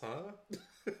adults, huh?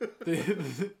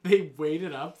 They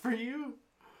waited up for you?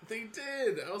 They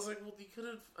did. I was like, well, you could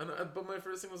have... But my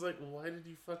first thing was like, well, why did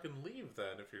you fucking leave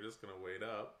then if you're just going to wait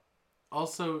up?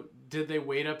 Also, did they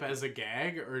wait up as a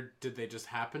gag, or did they just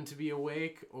happen to be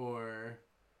awake, or...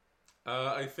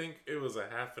 I think it was a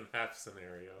half and half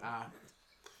scenario.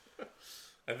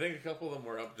 I think a couple of them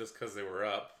were up just because they were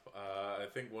up. I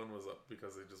think one was up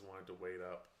because they just wanted to wait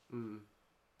up. Mm.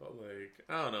 But, like,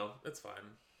 I don't know. It's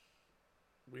fine.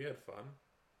 We had fun.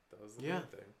 That was the main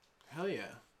thing. Hell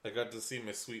yeah. I got to see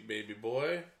my sweet baby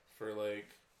boy for,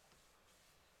 like...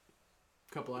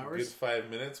 Couple hours? Good 5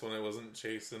 minutes when I wasn't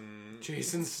chasing...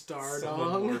 Jason Stardong.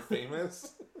 Someone more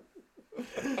famous.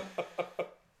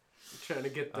 Trying to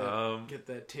get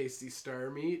that tasty star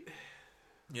meat.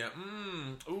 Yeah.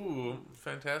 Ooh,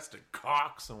 fantastic.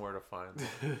 Cox and where to find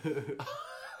them.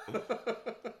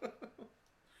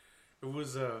 It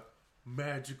was a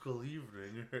magical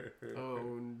evening.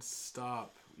 Oh,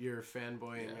 stop. You're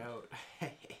fanboying out.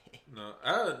 No.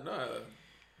 No.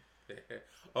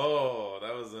 Oh,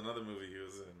 that was another movie he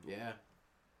was in. Yeah.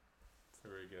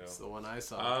 There we go. It's the one I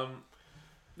saw.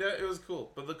 Yeah, it was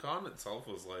cool. But the con itself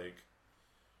was, like,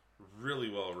 really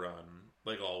well run.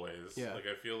 Like, always. Yeah. Like,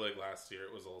 I feel like last year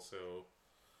it was also,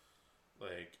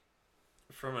 like,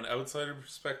 from an outsider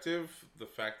perspective, the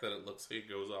fact that it looks like it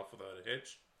goes off without a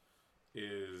hitch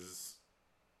is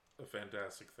a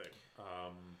fantastic thing.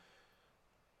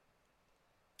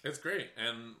 It's great.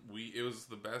 And it was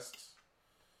the best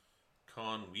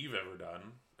con we've ever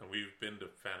done. And we've been to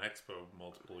Fan Expo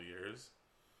multiple years.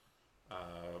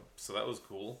 So that was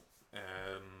cool.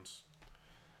 And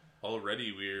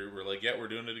already we're like, yeah, we're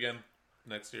doing it again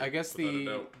next year. I guess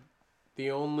the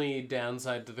only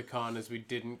downside to the con is we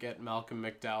didn't get Malcolm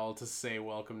McDowell to say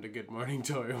welcome to Good Morning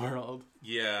Toy World.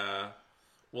 Yeah.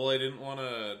 Well, I didn't want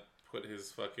to put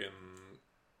his fucking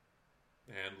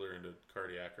handler into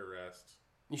cardiac arrest.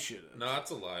 You should have. No,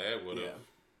 that's a lie. I would have.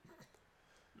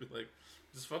 Yeah. Like,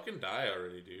 just fucking die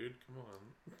already, dude. Come on.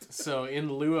 So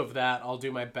in lieu of that, I'll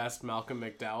do my best Malcolm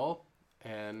McDowell,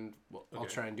 and I'll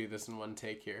try and do this in one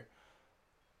take here.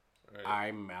 Right.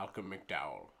 I'm Malcolm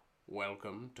McDowell.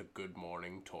 Welcome to Good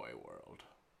Morning Toy World.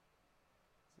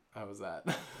 How was that?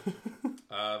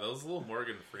 That was a little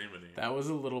Morgan Freeman-y. That was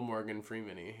a little Morgan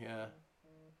Freeman-y, yeah.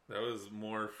 That was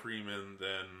more Freeman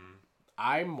than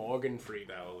I'm Morgan Freeman.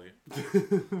 Dowley.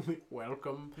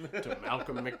 Welcome to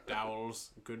Malcolm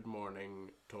McDowell's Good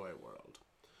Morning Toy World.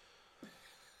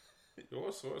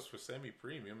 Your source for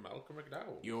semi-premium, Malcolm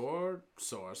McDowell. Your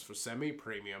source for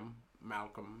semi-premium,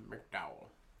 Malcolm McDowell.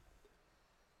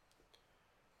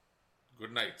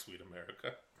 Good night, sweet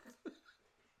America.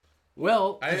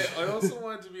 Well, I also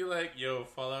wanted to be like, yo,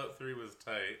 Fallout 3 was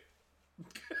tight.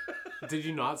 Did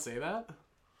you not say that?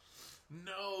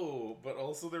 No, but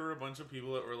also there were a bunch of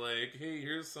people that were like, hey,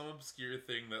 here's some obscure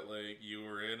thing that, like, you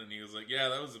were in, and he was like, yeah,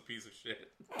 that was a piece of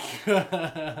shit.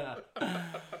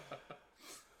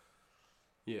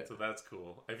 Yeah. So that's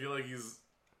cool. I feel like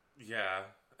yeah.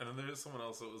 And then there's someone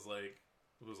else that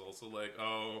was also like,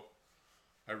 oh,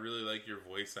 I really like your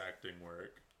voice acting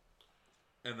work.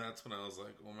 And that's when I was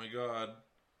like, oh my god,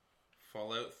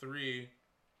 Fallout 3,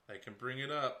 I can bring it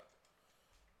up.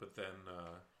 But then,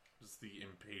 just the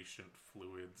impatient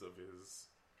fluids of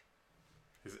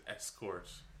his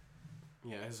escort.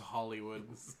 Yeah, his Hollywood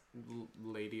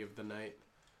lady of the night.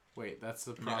 Wait, that's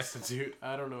the prostitute.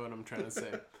 I don't know what I'm trying to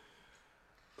say.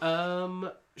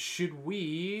 Should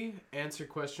we answer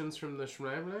questions from the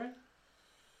Schreibler?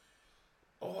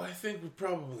 Oh, I think we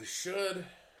probably should.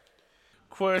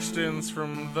 Questions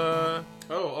from the...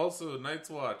 Oh, also, Night's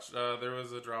Watch. There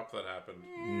was a drop that happened.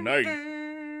 Night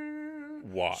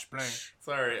Watch.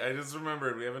 Sorry, I just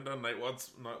remembered we haven't done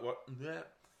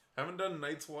haven't done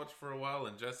Night's Watch for a while,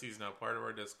 and Jesse's now part of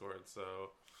our Discord. So,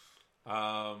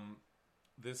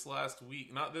 this last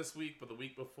week, not this week, but the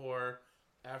week before,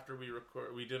 after we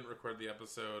didn't record the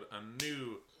episode, a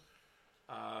new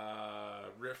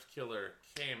Rift Killer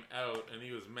came out, and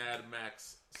he was Mad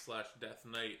Max / Death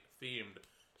Knight themed.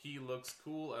 He looks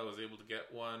cool. I was able to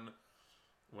get one.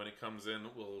 When it comes in,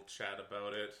 we'll chat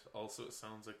about it. Also, it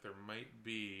sounds like there might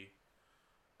be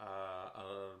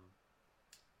a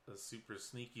super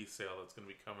sneaky sale that's going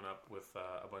to be coming up with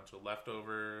a bunch of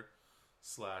leftover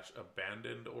 /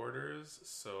 abandoned orders.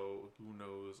 So who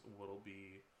knows what'll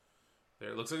be there.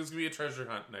 It looks like it's going to be a treasure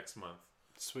hunt next month.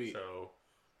 Sweet. So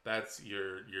that's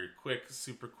your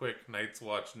super quick Night's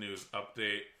Watch news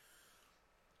update.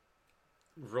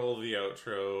 Roll the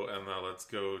outro, and now let's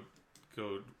go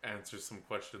answer some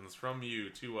questions from you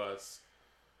to us,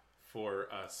 for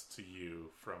us to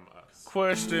you, from us.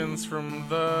 Questions from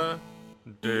the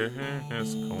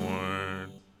Discord.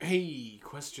 Hey,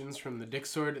 questions from the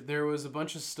Discord. There was a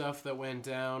bunch of stuff that went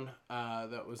down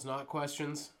that was not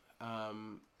questions.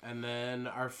 And then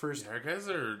our first... Yeah, our guys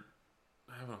are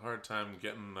having a hard time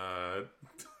getting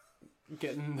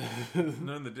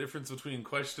knowing the difference between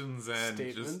questions and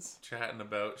statements. Just chatting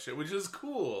about shit, which is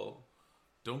cool.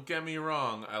 Don't get me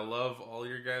wrong, I love all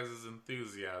your guys'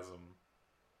 enthusiasm.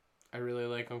 I really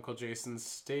like Uncle Jason's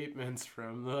statements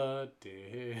from the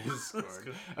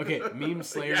Discord. Okay, Meme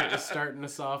Slayer is starting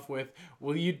us off with,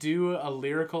 will you do a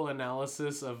lyrical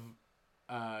analysis of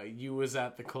You Was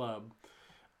at the Club?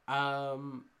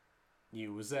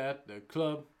 You was at the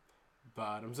club,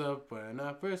 bottoms up when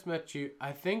I first met you.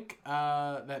 I think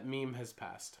that meme has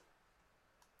passed.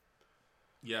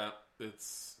 Yeah,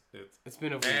 it's It's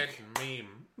been a bad week.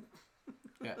 meme.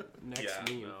 Yeah, next Yeah,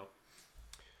 meme. no.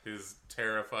 His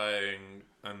terrifying,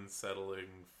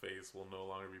 unsettling face will no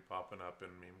longer be popping up in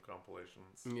meme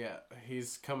compilations. Yeah,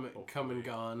 he's come and Hopefully.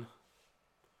 gone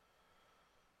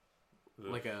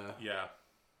Ugh. like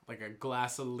a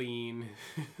glass of lean.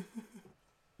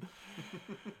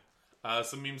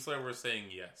 Some meme slayer were saying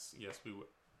yes, we would.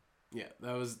 Yeah,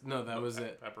 that was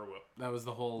it. Pepper will. That was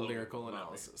the whole Logan, lyrical not me.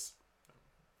 analysis.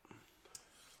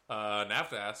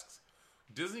 NAFTA asks,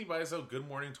 Disney buys out Good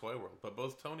Morning Toy World, but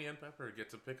both Tony and Pepper get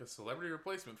to pick a celebrity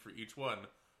replacement for each one.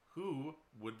 Who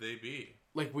would they be?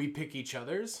 Like we pick each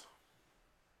other's?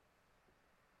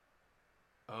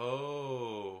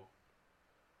 Oh.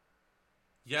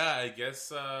 Yeah, I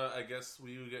guess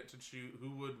we would get to choose.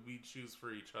 Who would we choose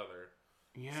for each other?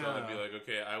 Yeah. So I'd be like,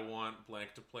 okay, I want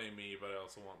blank to play me, but I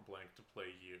also want blank to play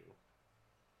you.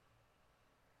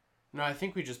 No, I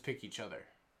think we just pick each other.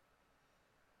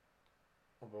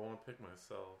 Oh, but I want to pick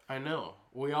myself. I know.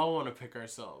 We all want to pick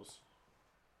ourselves.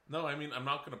 No, I mean, I'm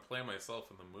not going to play myself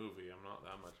in the movie. I'm not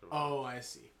that much of a... Oh, I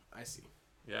see.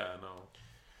 Yeah, no.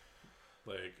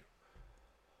 Like,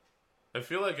 I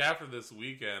feel like after this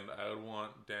weekend, I would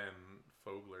want Dan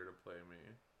Fogler to play me.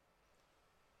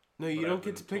 No, you But don't I've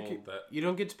get to been pick. told that- You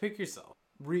don't get to pick yourself.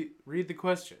 Read the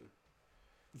question.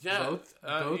 Yeah, Both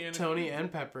Ian, Tony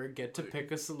and Pepper get to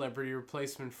pick a celebrity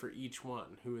replacement for each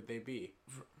one. Who would they be?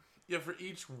 Yeah, for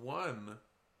each one.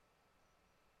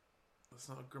 That's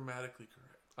not grammatically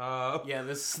correct. Yeah,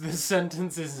 this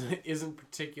sentence isn't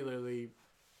particularly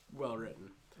well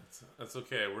written. That's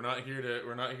okay. We're not here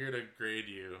to grade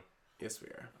you. Yes, we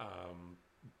are.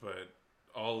 But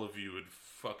all of you would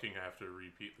fucking have to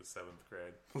repeat the 7th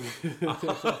grade.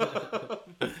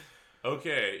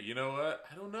 Okay, you know what?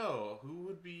 I don't know. Who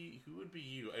would be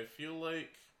you? I feel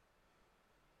like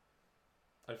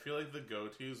the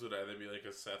go-tos would either be like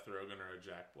a Seth Rogen or a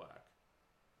Jack Black.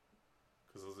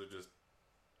 Because those are just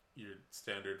your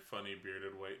standard funny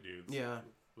bearded white dudes. Yeah.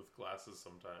 With glasses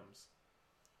sometimes.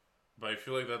 But I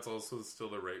feel like that's also still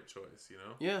the right choice, you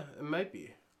know? Yeah, it might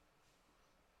be.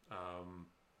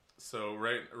 So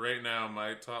right now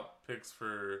my top picks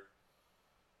for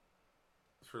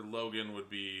Logan would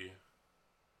be,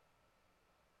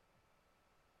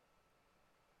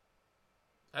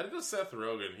 I'd go Seth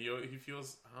Rogen. He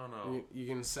feels, I don't know. You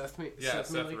can Seth me? Yeah,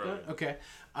 Seth me Seth like Rogen. that? Okay.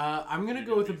 I'm gonna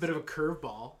go with a bit of a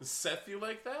curveball. Is Seth you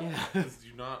like that? Yeah. 'Cause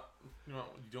you don't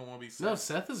want to be Seth. No,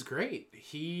 Seth is great.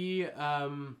 He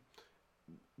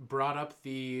brought up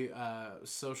the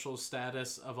social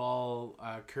status of all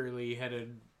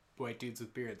curly-headed white dudes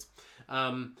with beards.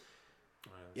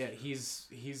 Yeah, he's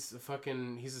a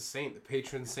saint, the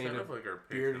patron saint kind of of like our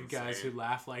bearded patron guys saint. who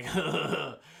laugh like.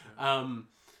 I'm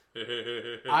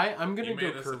gonna You go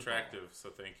made us curveball. attractive, so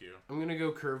thank you. I'm gonna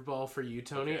go curveball for you,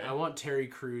 Tony. Okay. I want Terry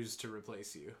Crews to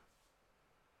replace you.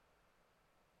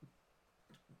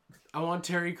 I want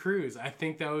Terry Crews. I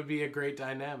think that would be a great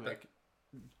dynamic.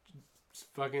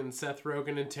 Fucking Seth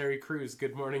Rogen and Terry Crews.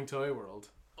 Good Morning Toy World.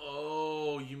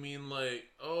 Oh, you mean like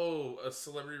a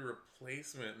celebrity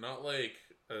replacement, not like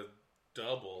a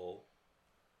double,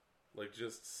 like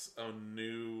just a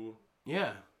new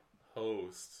Yeah.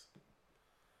 host.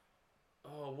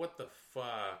 Oh, what the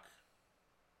fuck?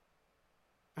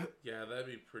 Yeah, that'd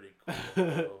be pretty cool.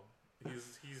 Though.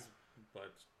 He's much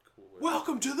cooler.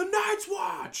 Welcome to the Night's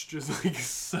Watch. Just like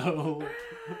so.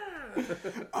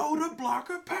 Oh, the block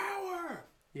of power.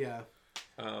 Yeah.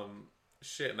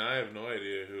 Shit, and I have no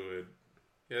idea who would.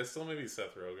 Yeah, still maybe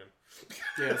Seth Rogen.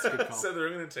 Yeah, that's a good call. Seth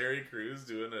Rogen and Terry Crews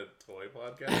doing a toy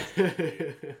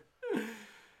podcast.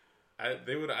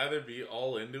 They would either be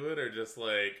all into it or just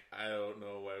like, I don't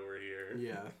know why we're here.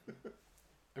 Yeah.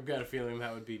 I've got a feeling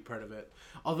that would be part of it.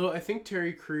 Although I think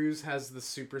Terry Crews has the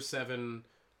Super 7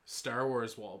 Star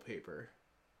Wars wallpaper.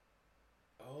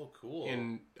 Oh, cool.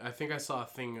 And I think I saw a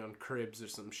thing on Cribs or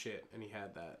some shit, and he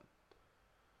had that.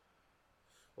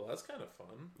 Well, that's kind of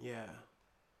fun. Yeah.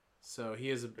 So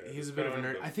he's a bit of a fun,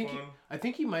 nerd. that's I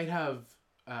think he might have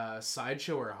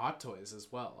Sideshow or Hot Toys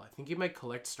as well. I think he might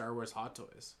collect Star Wars Hot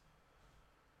Toys.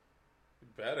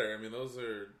 Better. I mean, those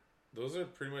are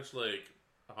pretty much like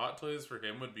Hot Toys for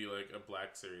him would be like a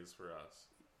Black Series for us.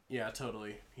 Yeah,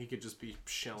 totally. He could just be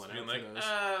shelling Just being out like,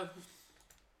 for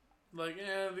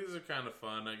those. these are kind of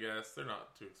fun. I guess they're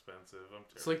not too expensive. I'm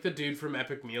It's like the dude from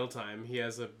Epic Mealtime. He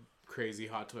has a crazy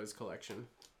Hot Toys collection.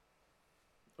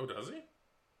 Oh, does he?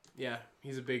 Yeah,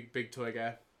 he's a big toy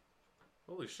guy.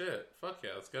 Holy shit! Fuck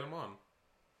yeah, let's get him on.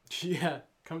 Yeah,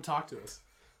 come talk to us.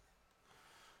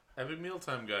 Epic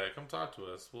Mealtime guy, come talk to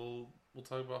us. We'll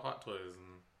talk about Hot Toys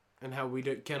And how we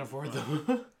can't afford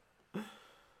them.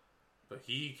 but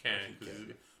he can't. He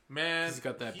can. Man, He's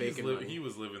got that bacon money. He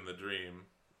was living the dream.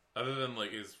 Other than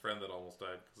like his friend that almost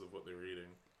died because of what they were eating.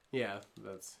 Yeah,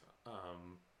 that's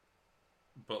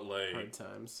but like hard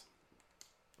times.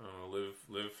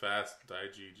 Live fast, die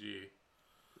GG.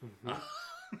 Mm-hmm.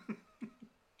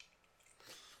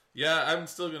 Yeah, I'm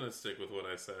still gonna stick with what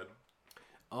I said.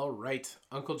 All right,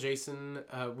 Uncle Jason.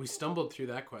 We stumbled through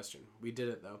that question. We did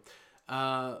it though.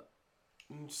 I'm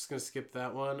just gonna skip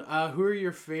that one. Who are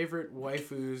your favorite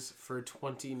waifus for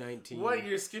 2019? What?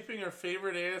 You're skipping our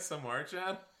favorite ASMR,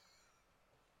 Chad?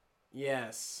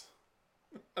 Yes.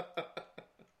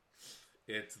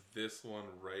 It's this one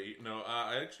right. No,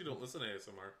 I actually don't listen to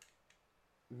ASMR.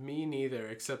 Me neither,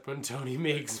 except when Tony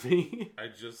makes me. I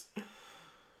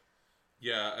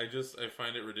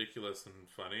find it ridiculous and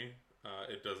funny.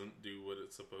 It doesn't do what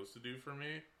it's supposed to do for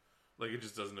me. Like, it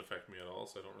just doesn't affect me at all,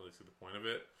 so I don't really see the point of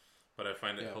it. But I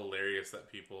find it hilarious that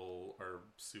people are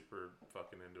super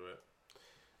fucking into it.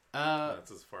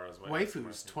 That's as far as my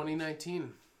waifus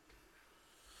 2019.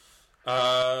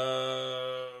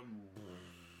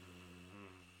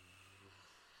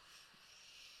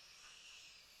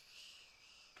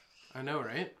 I know,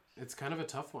 right? It's kind of a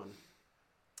tough one.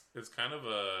 It's kind of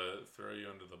a throw you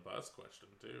under the bus question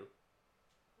too.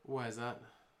 Why is that?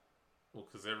 Well,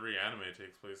 because every anime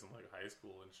takes place in like high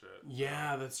school and shit.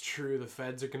 Yeah, that's true. The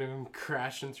feds are gonna come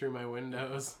crashing through my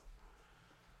windows.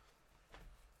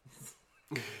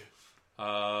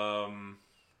 Well,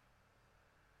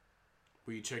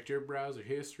 you checked your browser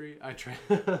history? I tried.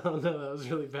 Oh no, that was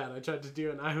really bad. I tried to do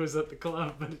it and I was at the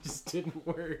club, but it just didn't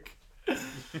work.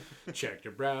 Check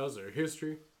your browser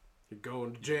history. You're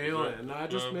going to jail, and I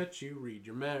just met you. Read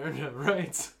your Mariner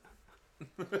rights.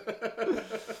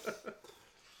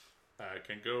 I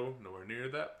can go nowhere near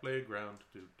that playground.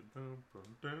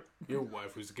 Your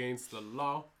wife was against the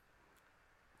law.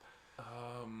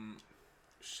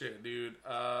 Shit, dude.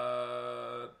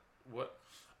 What?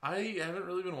 I haven't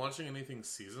really been watching anything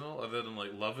seasonal other than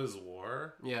like Love is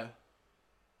War. Yeah.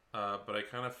 But I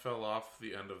kind of fell off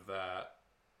the end of that.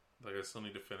 Like, I still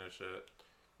need to finish it.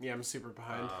 Yeah, I'm super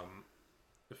behind.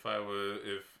 If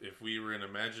we were in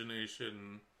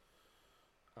imagination,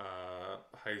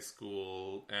 high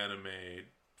school anime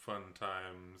fun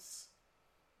times,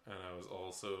 and I was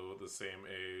also the same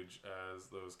age as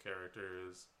those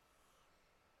characters,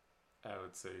 I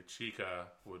would say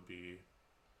Chica would be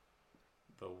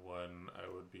the one I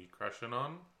would be crushing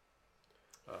on.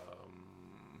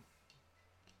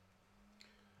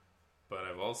 But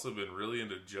I've also been really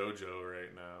into JoJo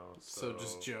right now. So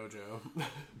just JoJo.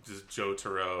 Just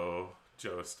Jotaro,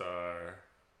 Joestar.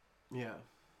 Yeah.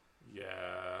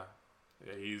 Yeah.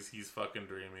 Yeah, he's fucking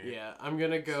dreamy. Yeah, I'm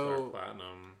gonna go Star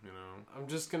Platinum, you know. I'm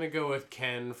just gonna go with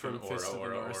Ken from Fist of the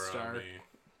North Star.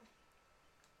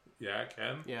 Yeah,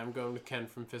 Ken? Yeah, I'm going with Ken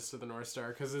from Fist of the North Star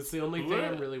because it's the only thing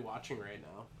I'm really watching right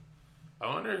now. I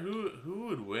wonder who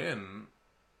would win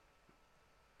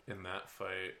in that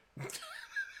fight.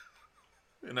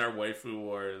 In our waifu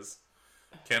wars.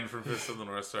 Ken from Fist of the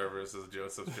North Star versus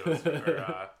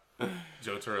Jotaro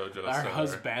Joestar. Our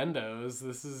husbandos.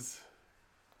 This is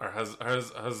our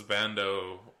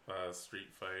husbando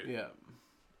street fight. Yeah.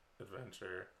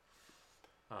 Adventure.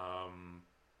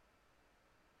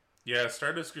 Yeah,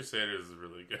 Stardust Crusaders is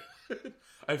really good.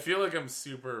 I feel like I'm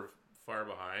super far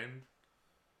behind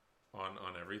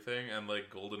on everything, and like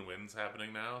Golden Wind's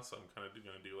happening now, so I'm kind of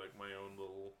gonna do like my own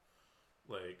little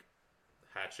like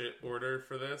hatchet order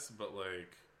for this, but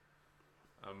like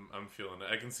I'm feeling it.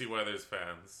 I can see why there's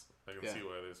fans. See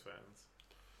why there's fans.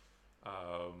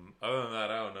 Other than that,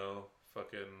 I don't know.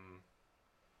 Fucking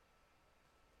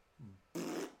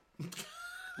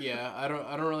yeah, I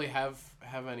don't really have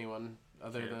anyone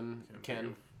other than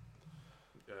Ken.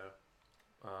 Yeah.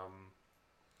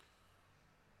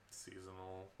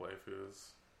 Seasonal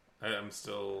waifus. I'm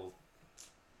still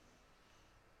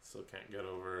can't get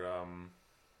over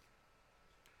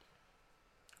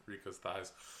Rika's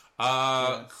thighs.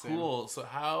 Cool. So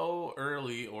how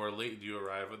early or late do you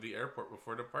arrive at the airport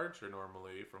before departure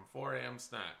normally from 4 a.m.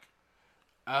 snack?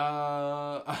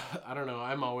 I don't know.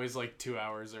 I'm always like 2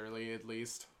 hours early at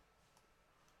least.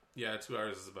 Yeah, 2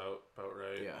 hours is about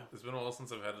right. Yeah. It's been a while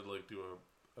since I've had to like do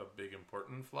a big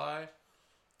important fly.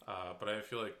 But I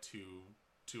feel like two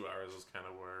hours was kind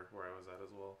of where I was at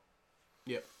as well.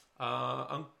 Yep.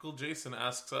 Uncle Jason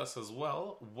asks us as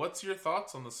well, what's your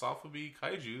thoughts on the Sofubi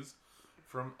kaijus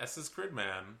from S's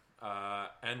Gridman?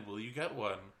 And will you get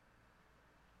one?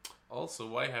 Also,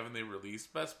 why haven't they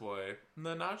released Best Boy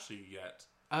Nanashi yet?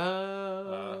 Because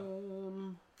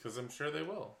I'm sure they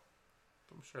will.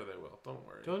 Don't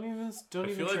worry. Don't even. I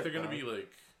feel like they're going to be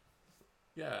like,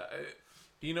 yeah.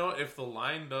 You know, if the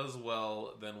line does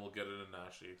well, then we'll get it in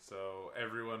Nashi. So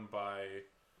everyone buy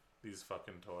these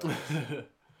fucking toys.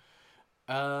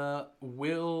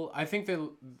 I think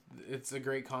that it's a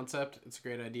great concept. It's a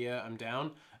great idea. I'm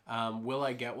down. Will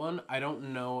I get one? I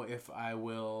don't know if I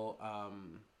will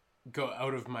go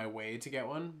out of my way to get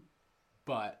one,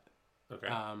 but Okay.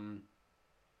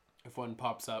 if one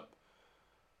pops up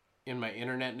in my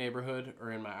internet neighborhood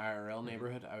or in my IRL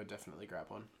neighborhood, I would definitely grab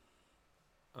one.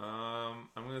 I'm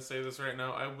gonna say this right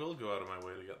now. I will go out of my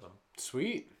way to get them.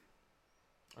 Sweet.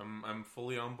 I'm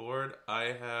fully on board.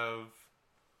 I have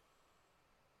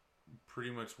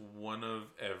pretty much one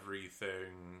of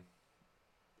everything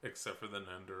except for the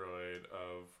Nendoroid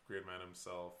of Gridman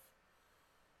himself,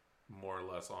 more or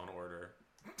less on order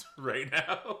right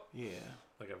now. Yeah.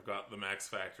 Like, I've got the Max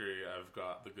Factory, I've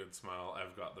got the Good Smile,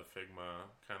 I've got the Figma,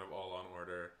 kind of all on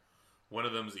order. One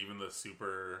of them's even the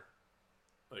super,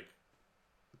 like,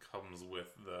 comes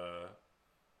with the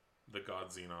God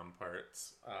Xenon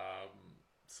parts.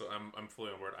 So I'm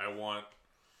fully on board. I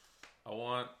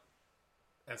want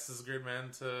S's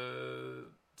Gridman to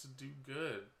do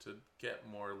good, to get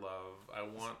more love. I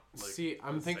want, like, See,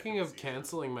 I'm a thinking second of season.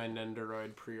 canceling my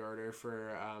Nendoroid pre-order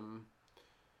for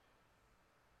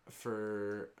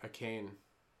a cane.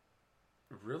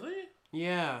 Really?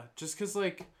 Yeah, just because,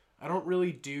 like, I don't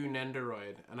really do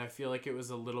Nendoroid, and I feel like it was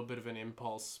a little bit of an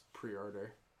impulse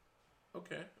pre-order.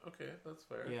 Okay, that's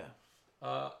fair. Yeah.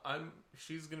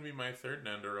 She's gonna be my third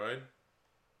Nendoroid.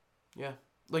 Yeah.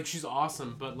 Like, she's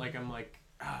awesome, but, like, I'm like,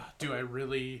 do I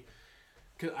really...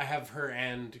 Cause I have her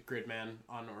and Gridman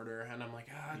on order, and I'm like,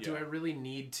 do Yeah. I really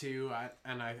need to?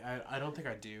 I don't think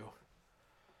I do.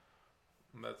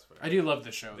 That's fair. I do love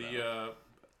the show, though.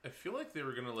 I feel like they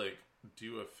were gonna, like,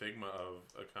 do a Figma of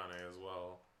Akane as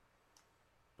well,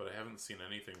 but I haven't seen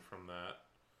anything from that.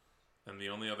 And the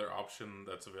only other option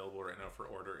that's available right now for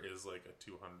order is, like, a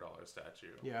 $200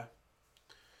 statue. Yeah.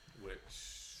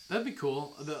 Which, That'd be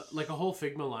cool. Like, a whole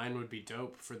Figma line would be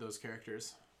dope for those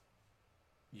characters.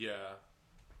 yeah.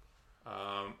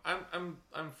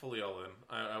 I'm fully all in.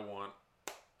 I want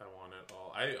it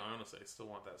all. I honestly still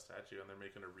want that statue, and they're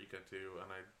making a Rika too,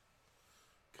 and I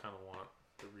kind of want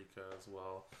the Rika as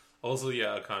well. Also,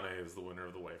 yeah, Akane is the winner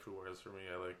of the waifu wars for me.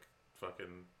 I like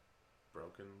fucking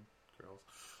broken girls.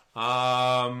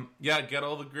 Yeah, get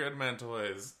all the Gridman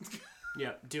toys.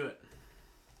 Yeah, do it.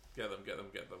 Get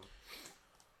them.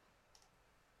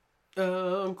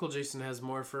 Uncle Jason has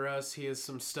more for us. He has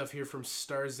some stuff here from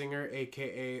Starzinger,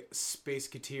 aka Space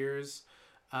Cateers.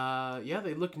 Yeah,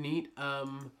 they look neat.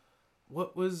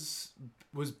 What was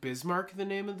Bismarck the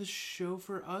name of the show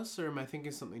for us, or am I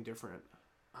thinking something different?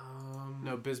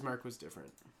 No, Bismarck was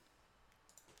different.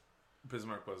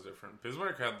 Bismarck was different.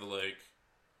 Bismarck had the, like,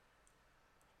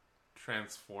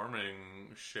 transforming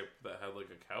ship that had, like,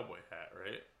 a cowboy hat,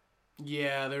 right?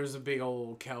 Yeah, there's a big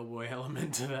old cowboy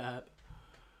element to that.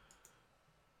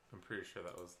 I'm pretty sure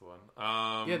that was the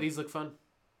one. Yeah, these look fun.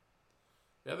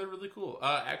 Yeah, they're really cool.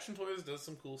 Action Toys does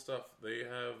some cool stuff. They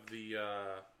have the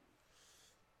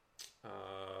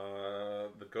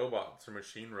GoBots or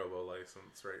Machine Robo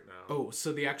license right now. Oh,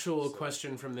 so the actual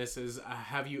question from this is,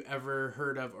 have you ever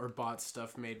heard of or bought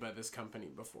stuff made by this company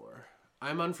before?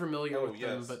 I'm unfamiliar with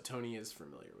them, but Tony is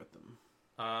familiar with them.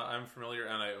 I'm familiar,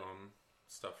 and I own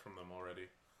stuff from them already.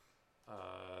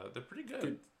 They're pretty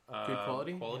good. Good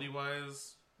quality?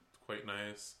 Quality-wise, quite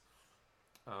nice.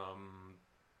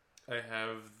 I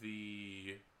have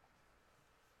the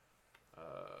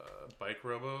Bike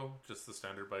Robo, just the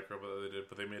standard Bike Robo that they did,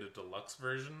 but they made a deluxe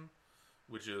version,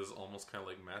 which is almost kind of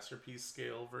like Masterpiece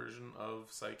scale version of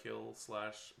Cykill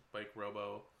 / Bike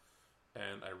Robo,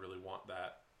 and I really want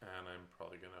that, and I'm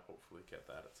probably going to hopefully get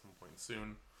that at some point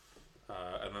soon.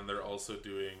 And then they're also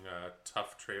doing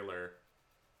Tough Trailer,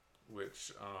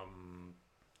 which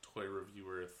toy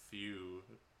reviewer Thew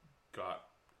got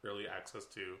early access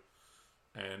to,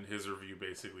 and his review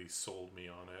basically sold me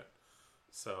on it.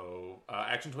 So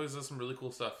Action Toys does some really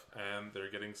cool stuff, and they're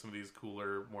getting some of these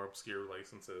cooler, more obscure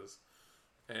licenses,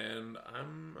 and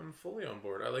I'm fully on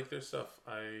board. I like their stuff.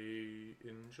 I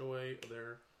enjoy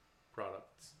their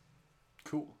products.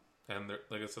 Cool. And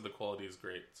like I said, the quality is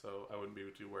great, so I wouldn't be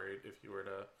too worried if you were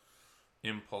to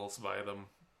impulse buy them.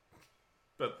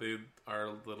 But they are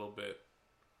a little bit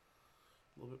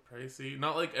pricey.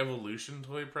 Not like Evolution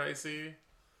toy pricey,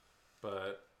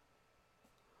 but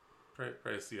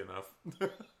pricey enough.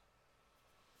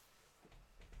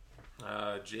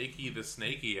 Jakey the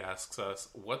Snakey asks us,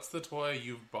 what's the toy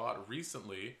you've bought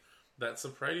recently that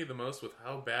surprised you the most with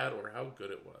how bad or how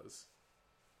good it was?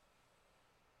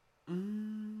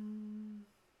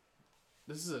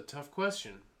 This is a tough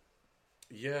question.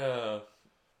 Yeah.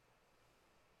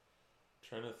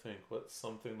 trying to think what's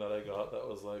something that I got that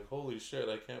was like, holy shit,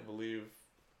 I can't believe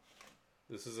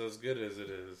this is as good as it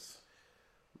is.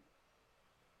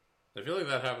 I feel like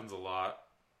that happens a lot,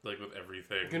 like with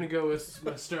everything. I'm gonna go with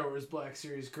my Star Wars Black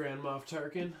Series Grand Moff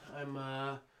Tarkin.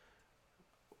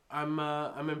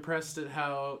 I'm impressed at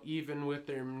how, even with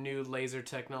their new laser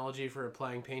technology for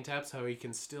applying paint apps, how he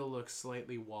can still look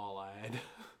slightly wall-eyed.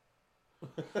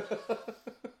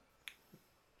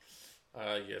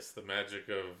 Yes, the magic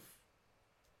of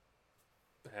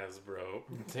Hasbro.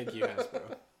 Thank you,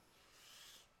 Hasbro.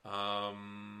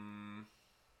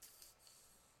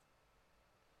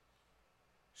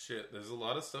 Shit, there's a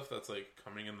lot of stuff that's like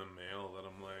coming in the mail that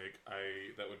I'm like,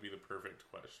 that would be the perfect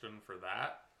question for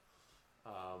that.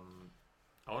 I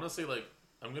want to say, like,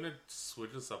 I'm gonna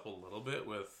switch this up a little bit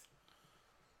with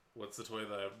what's the toy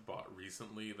that I've bought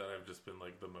recently that I've just been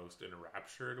like the most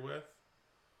enraptured with.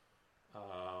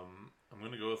 I'm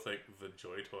gonna go with like the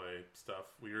Joy Toy stuff.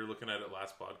 We were looking at it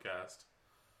last podcast,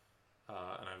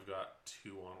 and I've got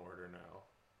 2 on order now,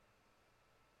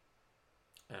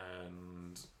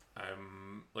 and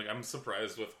I'm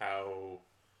surprised with how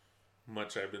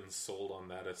much I've been sold on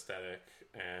that aesthetic.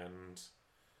 And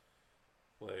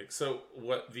like, so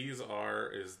what these are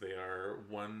is they are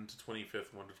 1 to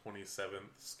 25th, 1 to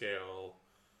 27th scale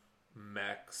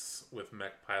mechs with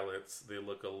mech pilots. They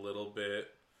look a little bit,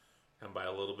 and by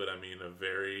a little bit I mean a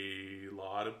very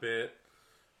lot of bit,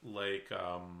 like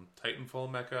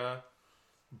Titanfall mecha,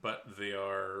 but they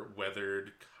are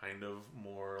weathered kind of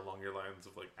more along your lines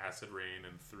of like Acid Rain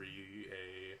and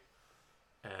 3A,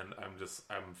 and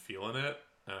I'm feeling it.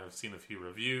 And I've seen a few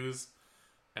reviews,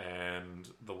 and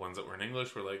the ones that were in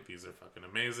English were like, these are fucking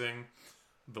amazing.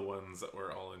 The ones that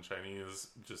were all in Chinese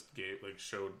just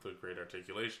showed the great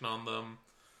articulation on them,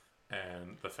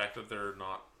 and the fact that they're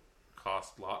not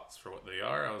cost lots for what they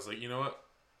are, I was like, you know what,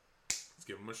 let's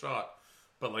give them a shot.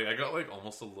 But like, I got like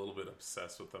almost a little bit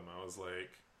obsessed with them. I was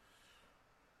like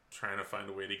trying to find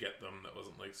a way to get them that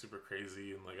wasn't like super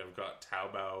crazy, and like I've got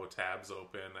Taobao tabs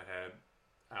open. I had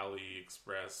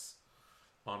AliExpress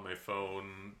on my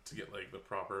phone to get like the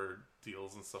proper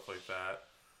deals and stuff like that.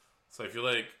 So I feel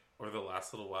like over the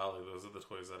last little while, like, those are the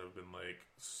toys that have been like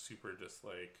super just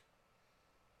like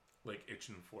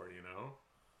itching for, you know?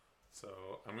 So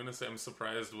I'm gonna say I'm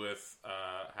surprised with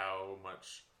how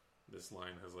much this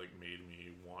line has like made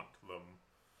me want them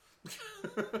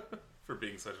for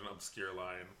being such an obscure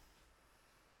line.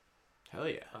 Hell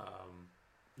yeah.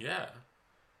 Yeah.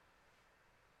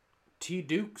 T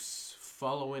Dukes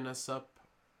following us up.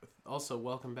 Also,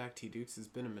 welcome back, T Dukes. It's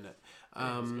been a minute.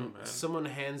 Someone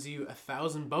hands you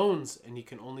 1,000 bones, and you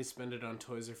can only spend it on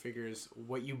toys or figures.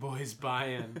 What you boys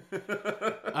buying?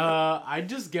 I'd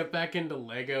just get back into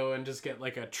Lego and just get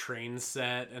like a train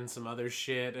set and some other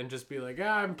shit, and just be like,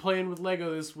 I'm playing with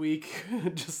Lego this week.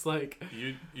 Just like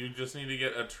you just need to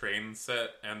get a train set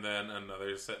and then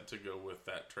another set to go with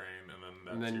that train,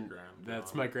 and then your grand.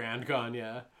 That's my grand gone.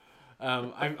 Yeah.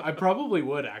 I probably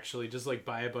would actually just like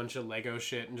buy a bunch of Lego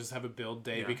shit and just have a build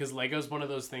day, because Lego's one of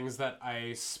those things that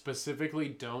I specifically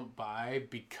don't buy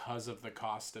because of the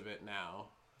cost of it now.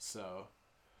 So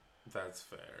that's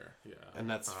fair, yeah. And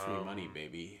that's free money,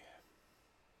 baby.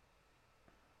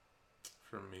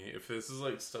 For me, if this is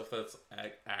like stuff that's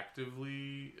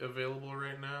actively available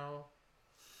right now,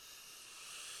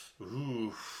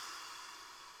 ooh.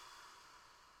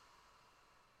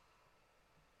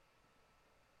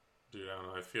 Dude, I don't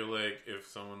know. I feel like if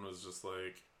someone was just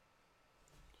like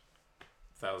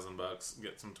 $1,000,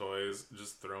 get some toys,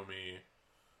 just throw me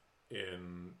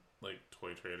in like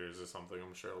Toy Traders or something.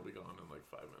 I'm sure I'll be gone in like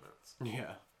 5 minutes.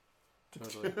 Yeah,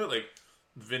 totally. Like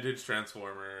vintage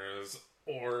Transformers,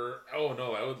 or I would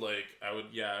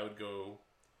go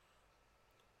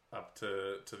up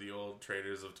to the old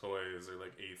Traders of Toys or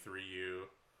like A3U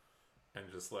and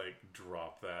just like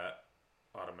drop that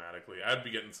automatically. I'd be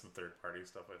getting some third party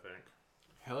stuff, I think.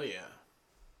 Hell yeah.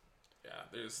 Yeah,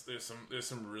 there's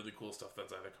some really cool stuff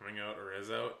that's either coming out or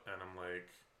is out, and I'm like,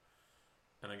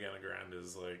 and again, a grand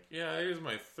is like, yeah, here's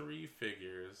my 3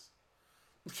 figures.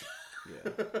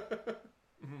 Yeah.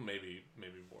 maybe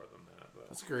more than that, but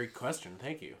that's a great question.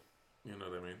 Thank you. You know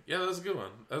what I mean? Yeah, that's a good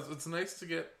one. It's nice to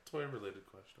get toy related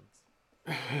questions.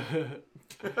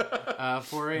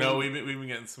 4 a.m. No, we've been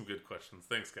getting some good questions.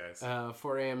 Thanks, guys.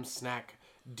 4 a.m. snack.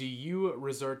 Do you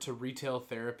resort to retail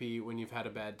therapy when you've had a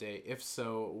bad day? If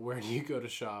so, where do you go to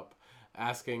shop?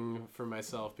 Asking for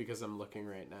myself because I'm looking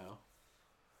right now.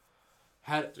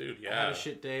 Had a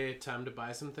shit day. Time to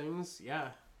buy some things. Yeah,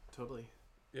 totally.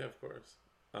 Yeah, of course.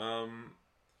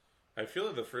 I feel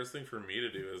like the first thing for me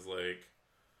to do is like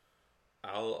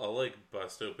I'll like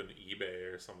bust open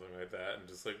eBay or something like that and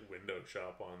just like window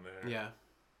shop on there. Yeah.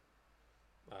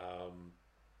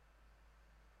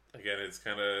 Again, it's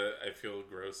kind of, I feel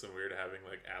gross and weird having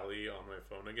like Ali on my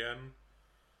phone again,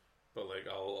 but like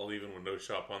I'll even window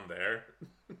shop on there.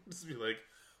 Just be like,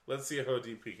 let's see how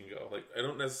deep we can go. Like, I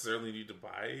don't necessarily need to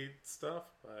buy stuff,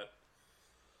 but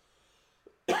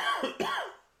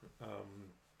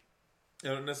I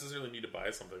don't necessarily need to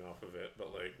buy something off of it,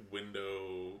 but like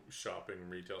window shopping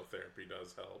retail therapy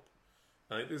does help.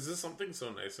 Like, there's just something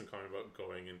so nice and calming about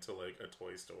going into like a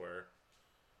toy store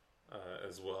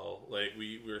as well. Like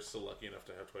we're still lucky enough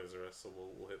to have Toys R Us, so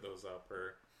we'll hit those up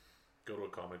or go to a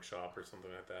comic shop or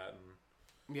something like that.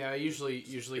 And Yeah, I usually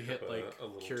hit like a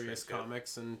little Curious trinket.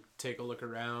 Comics and take a look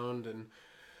around, and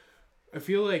I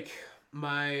feel like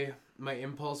my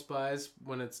impulse buys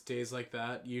when it's days like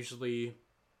that usually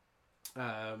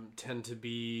tend to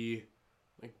be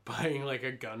like buying like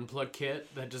a Gunpla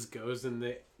kit that just goes in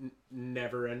the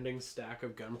never-ending stack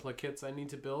of Gunpla kits I need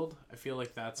to build. I feel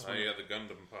like that's Oh yeah, the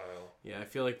Gundam pile. yeah, I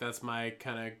feel like that's my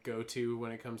kind of go-to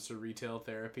when it comes to retail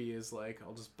therapy is like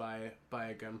I'll just buy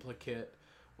a Gunpla kit,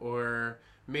 or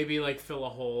maybe like fill a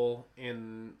hole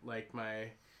in like my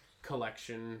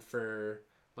collection for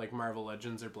like Marvel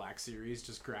Legends or Black Series.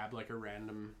 Just grab like a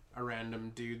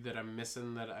random dude that I'm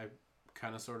missing that I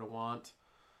kind of sort of want.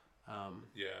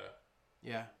 Yeah.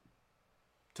 Yeah,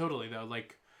 totally though.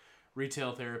 Like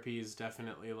retail therapy is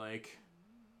definitely like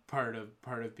part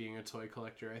of being a toy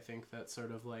collector. I think that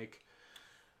sort of like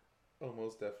Oh,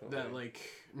 most definitely. that like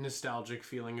nostalgic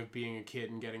feeling of being a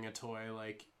kid and getting a toy,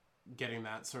 like getting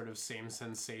that sort of same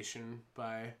sensation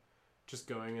by just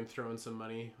going and throwing some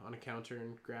money on a counter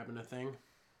and grabbing a thing.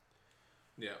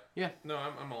 Yeah. Yeah. No,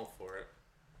 I'm all for it.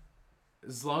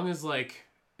 As long as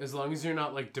you're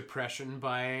not like depression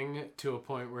buying to a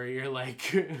point where you're like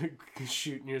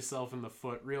shooting yourself in the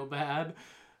foot real bad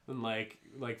and like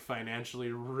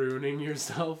financially ruining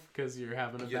yourself because you're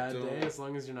having a bad day. As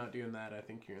long as you're not doing that, I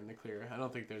think you're in the clear. I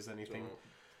don't think there's anything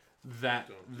that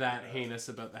don't do that that. heinous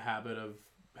about the habit of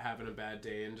having a bad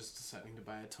day and just deciding to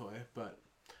buy a toy. But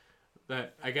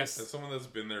that, I guess, As someone that's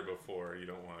been there before, you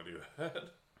don't want to do that.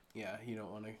 yeah, you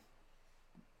don't want to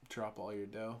drop all your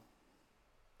dough.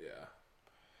 Yeah.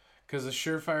 Because a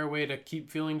surefire way to keep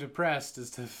feeling depressed is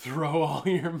to throw all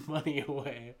your money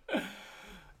away.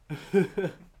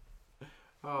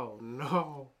 Oh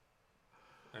no.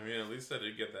 I mean, at least I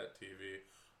did get that TV.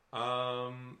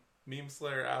 Meme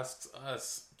Slayer asks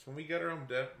us, can we get our own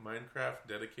Minecraft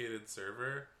dedicated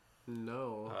server?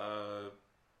 No.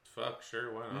 Fuck,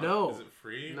 sure, why not? No. Is it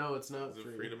free? No, it's not Is it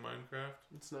free. free to Minecraft?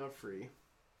 It's not free.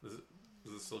 Does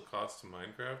it still cost to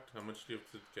Minecraft? How much do you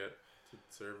have to get to the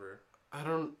server? I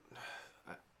don't.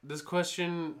 This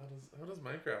question. How does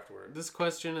Minecraft work? This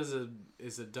question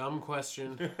is a dumb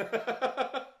question.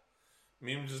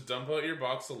 Meme, just dump out your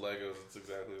box of Legos. It's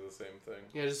exactly the same thing.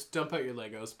 Yeah, just dump out your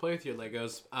Legos. Play with your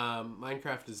Legos.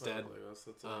 Minecraft is dead. Legos,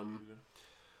 that's all you need to do.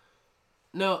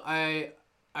 No, I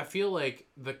feel like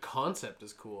the concept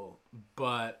is cool,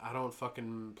 but I don't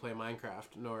fucking play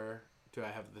Minecraft, nor do I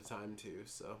have the time to.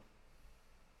 So.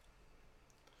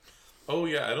 Oh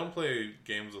yeah, I don't play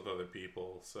games with other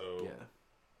people, so Yeah.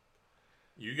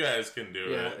 you guys can do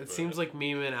Yeah, it. it but seems like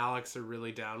Meme and Alex are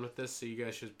really down with this, so you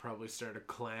guys should probably start a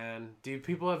clan. Do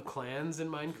people have clans in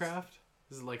Minecraft?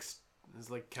 Is it like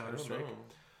I Counter don't Strike? know.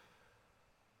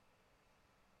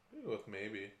 Maybe with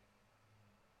maybe.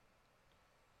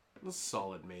 A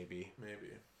solid maybe.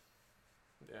 Maybe.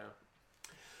 Yeah.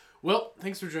 Well,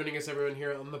 thanks for joining us, everyone,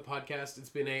 here on the podcast. It's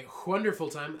been a wonderful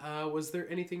time. Was there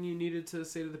anything you needed to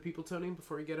say to the people, Tony,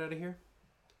 before we get out of here?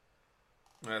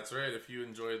 That's right. If you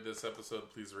enjoyed this episode,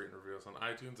 please rate and review us on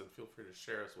iTunes and feel free to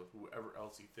share us with whoever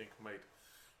else you think might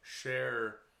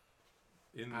share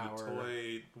in Our the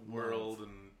toy world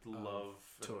and love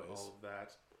and toys. all of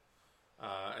that.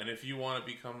 And if you want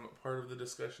to become part of the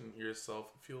discussion yourself,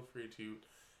 feel free to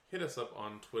hit us up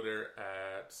on Twitter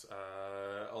at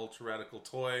Ultra Radical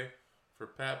Toy for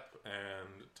Pep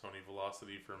and Tony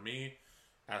Velocity for me.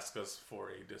 Ask us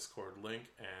for a Discord link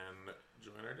and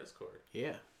join our Discord.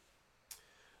 Yeah.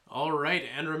 All right,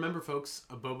 and remember, folks,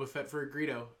 a Boba Fett for a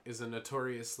Greedo is a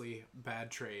notoriously bad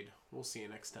trade. We'll see you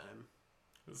next time.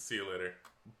 See you later.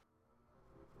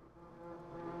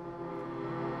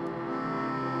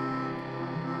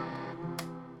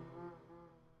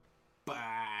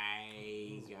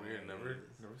 Bye. Weird.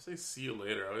 Never say see you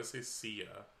later. I always say see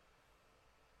ya.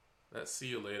 That see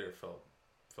you later felt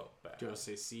bad. Do you want to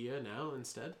say see ya now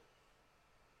instead?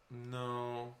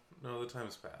 No, the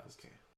time's passed. Okay.